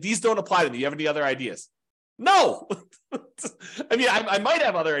say, these don't apply to me. You have any other ideas? No. I mean, I might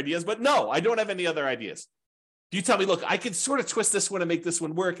have other ideas, but no, I don't have any other ideas. You tell me, look, I could sort of twist this one and make this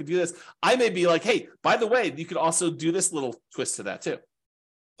one work and do this. I may be like, hey, by the way, you could also do this little twist to that too.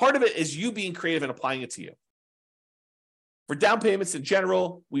 Part of it is you being creative and applying it to you. For down payments in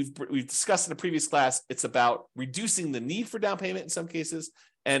general, we've discussed in a previous class, it's about reducing the need for down payment in some cases.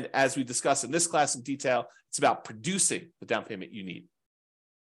 And as we discussed in this class in detail, it's about producing the down payment you need.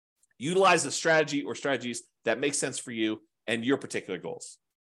 Utilize a strategy or strategies that make sense for you and your particular goals.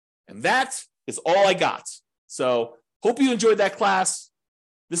 And that is all I got. So hope you enjoyed that class.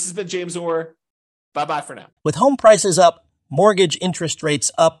 This has been James Orr. Bye-bye for now. With home prices up, mortgage interest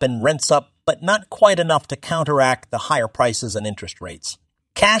rates up, and rents up, but not quite enough to counteract the higher prices and interest rates.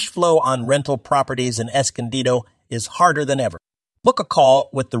 Cash flow on rental properties in Escondido is harder than ever. Book a call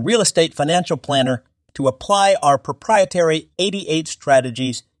with the Real Estate Financial Planner to apply our proprietary 88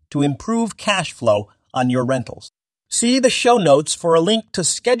 strategies to improve cash flow on your rentals. See the show notes for a link to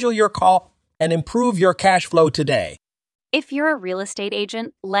schedule your call and improve your cash flow today. If you're a real estate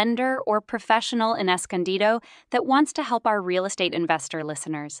agent, lender, or professional in Escondido that wants to help our real estate investor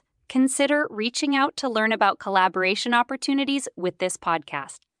listeners, consider reaching out to learn about collaboration opportunities with this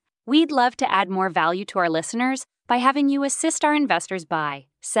podcast. We'd love to add more value to our listeners by having you assist our investors buy,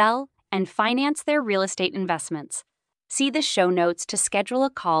 sell, and finance their real estate investments. See the show notes to schedule a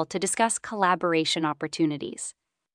call to discuss collaboration opportunities.